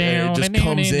it just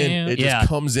comes in. It just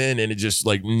comes in, and it just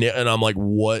like, and I'm like,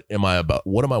 what am I about?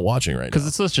 What am I watching right now? Because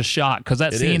it's such a shock. Because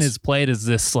that scene is played as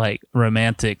this like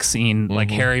romantic scene,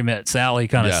 like Harry Met Sally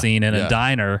kind of scene in a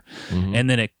diner, and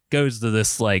then it goes to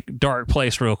this like dark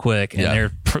place real quick, and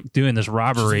they're doing this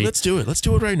robbery. Let's do it. Let's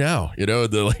do it right now. You know,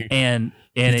 the like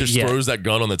and he just throws that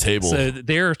gun on the table. So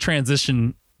their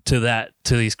transition to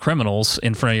these criminals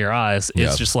in front of your eyes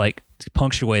is just like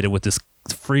punctuated with this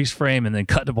freeze frame and then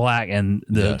cut to black, and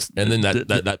then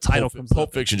that title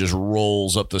Pulp Fiction just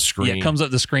rolls up the screen. Yeah, it comes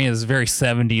up the screen as a very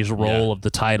 70s roll of the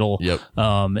title.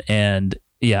 And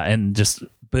just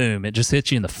boom, it just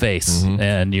hits you in the face,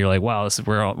 and you're like, wow,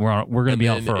 we're going to be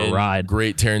out for a ride.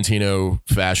 Great Tarantino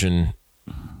fashion.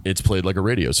 It's played like a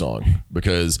radio song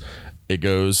because it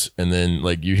goes, and then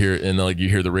like you hear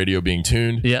the radio being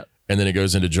tuned. Yep. And then it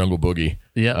goes into Jungle Boogie.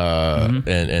 Yep.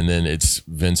 And then it's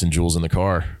Vince and Jules in the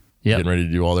car getting ready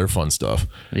to do all their fun stuff.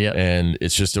 Yeah. And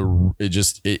it's just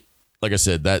like I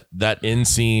said, that end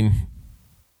scene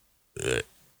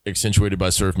accentuated by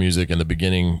surf music and the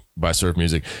beginning by surf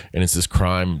music, and it's this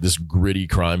gritty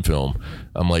crime film.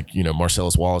 I'm like,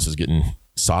 Marcellus Wallace is getting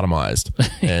sodomized,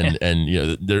 and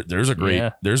there's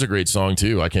a great song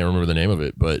too. I can't remember the name of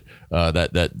it, but and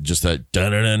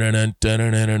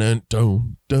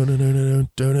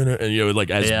like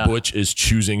as Butch is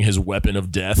choosing his weapon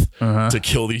of death to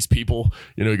kill these people,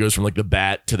 he goes from like the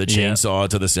bat to the chainsaw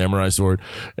to the samurai sword,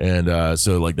 and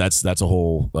so like that's a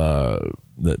whole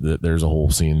there's a whole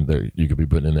scene that you could be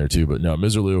putting in there too. But no,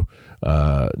 Miserlou,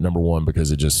 number one,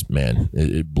 because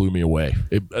it blew me away.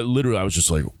 It literally, I was just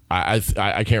like, I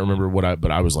can't remember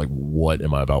but I was like, what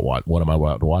am I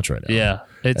about to watch right now? Yeah.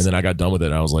 And then I got done with it,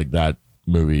 and I was like, that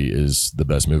movie is the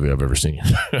best movie I've ever seen.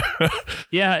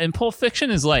 Yeah, and Pulp Fiction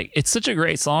is like, it's such a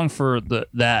great song for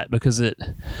that because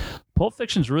Pulp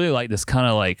Fiction's really like this kind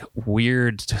of like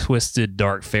weird, twisted,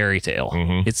 dark fairy tale.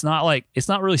 It's not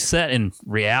really set in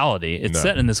reality. It's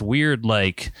set in this weird,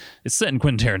 like, it's set in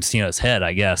Quentin Tarantino's head,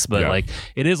 I guess, but like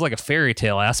it is like a fairy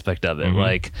tale aspect of it.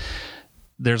 Like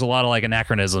there's a lot of like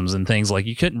anachronisms and things, like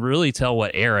you couldn't really tell what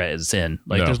era it's in.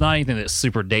 Like there's not anything that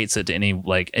super dates it to any,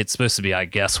 like it's supposed to be, I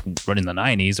guess, running the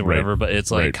 90s or whatever, but it's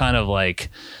like kind of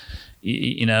like,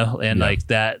 like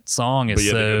that song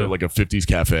is like a 50s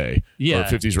cafe or a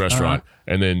 50s restaurant,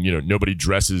 and then nobody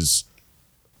dresses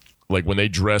like when they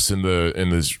dress in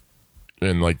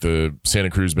like the Santa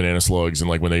Cruz banana slugs, and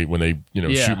like when they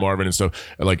shoot Marvin and stuff,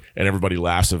 and everybody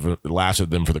laughs at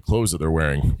them for the clothes that they're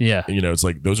wearing. Yeah, and, it's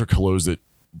like those are clothes that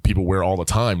people wear all the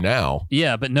time now.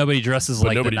 Yeah, but nobody dresses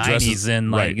like the 90s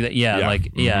and like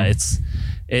right.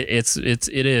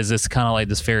 It's kind of like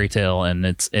this fairy tale, and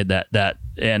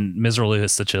and Miserlou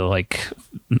is such a like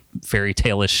fairy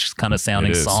tale-ish kind of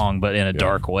sounding song, but in a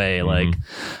dark way. Like,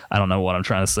 I don't know what I'm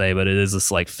trying to say, but it is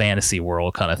this like fantasy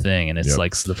world kind of thing, and it's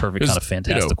like the perfect kind of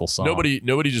fantastical song.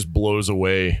 Nobody just blows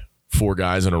away 4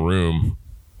 guys in a room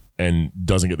and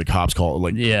doesn't get the cops called,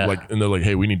 and they're like,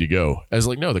 hey, we need to go. As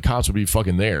like, no, the cops would be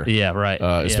fucking there. Yeah, right.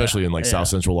 Especially in like South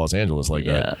Central Los Angeles like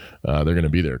that. They're going to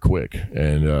be there quick.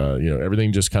 And,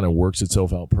 everything just kind of works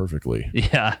itself out perfectly.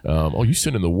 Yeah. You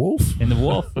sit in the wolf? In the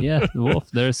wolf. Yeah, the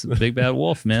wolf. There's a big bad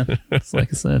wolf, man. It's like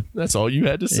I said. That's all you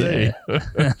had to say.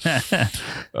 Yeah.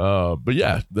 But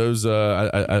yeah, those,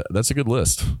 that's a good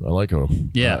list. I like them.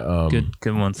 Yeah.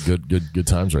 Good ones. Good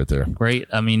times right there. Great.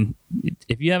 I mean,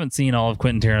 if you haven't seen all of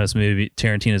Quentin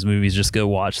Tarantino's movies, just go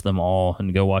watch them all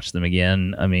and go watch them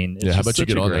again. I mean, it's how about you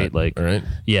get on that? Like, all right.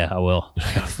 Yeah, I will.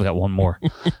 I got one more.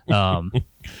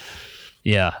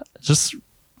 Just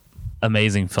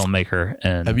amazing filmmaker.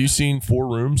 And have you seen 4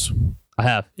 Rooms? I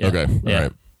have. Yeah. Okay. Yeah. All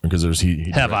right. Because there's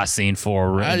he have I seen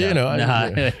 4 Rooms?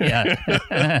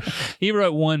 Yeah. He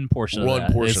wrote one portion of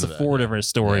that. It's 4 different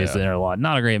stories that are a lot.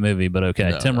 Not a great movie, but okay.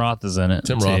 No, Tim Roth is in it.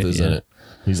 Tim Roth is in it.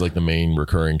 He's like the main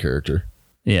recurring character.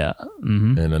 Yeah.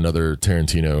 Mm-hmm. And another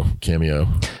Tarantino cameo.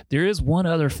 There is one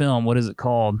other film. What is it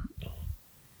called?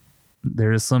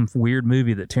 There is some weird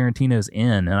movie that Tarantino's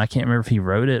in, and I can't remember if he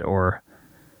wrote it or...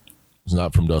 It's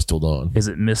not From Dusk Till Dawn. Is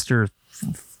it Mr.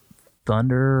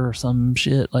 Thunder or some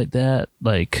shit like that?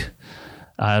 Like,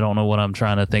 I don't know what I'm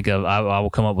trying to think of. I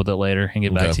will come up with it later and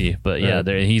get back to you. But yeah,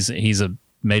 he's a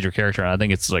major character. I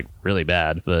think it's like really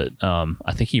bad, but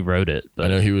I think he wrote it. But I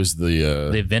know he was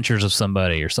the Adventures of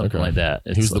Somebody or something like that.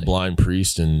 He was like, the blind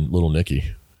priest in Little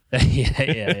Nicky.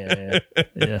 yeah.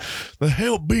 The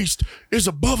hell beast is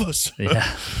above us.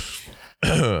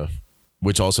 Yeah.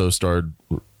 Which also starred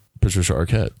Patricia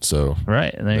Arquette. So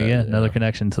right, and there you go, another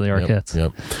connection to the Arquettes.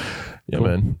 Yep. Yeah, cool.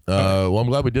 Man. Well, I'm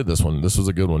glad we did this one. This was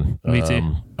a good one. Me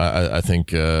too. I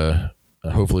think.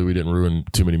 Hopefully we didn't ruin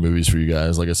too many movies for you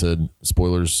guys. Like I said,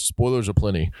 spoilers are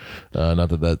plenty. Not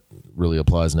that really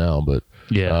applies now, but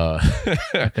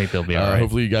I think they'll be all right.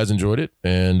 Hopefully you guys enjoyed it,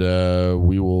 and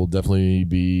we will definitely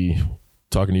be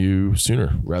talking to you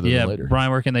sooner rather than later.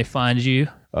 Brian, where can they find you?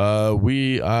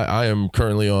 I am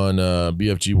currently on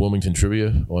BFG Wilmington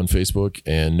Trivia on Facebook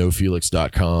and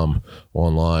nofelix.com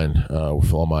online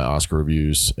with all my Oscar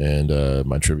reviews and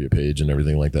my trivia page and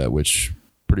everything like that, which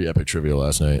pretty epic trivia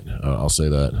last night. I'll say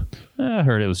that. I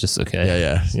heard it was just okay.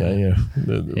 Yeah.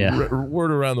 Word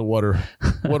around the water.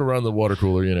 What around the water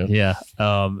cooler, Yeah.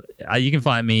 You can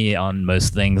find me on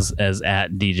most things as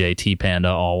at DJ T Panda,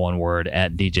 all one word,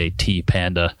 at DJ T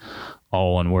Panda,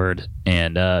 all one word.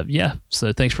 And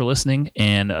so thanks for listening.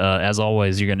 And as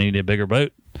always, you're going to need a bigger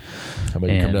boat. How about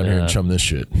you come down here and chum this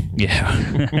shit?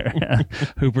 Yeah.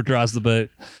 Hooper drives the boat.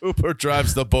 Hooper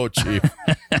drives the boat, Chief.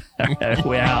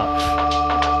 We out.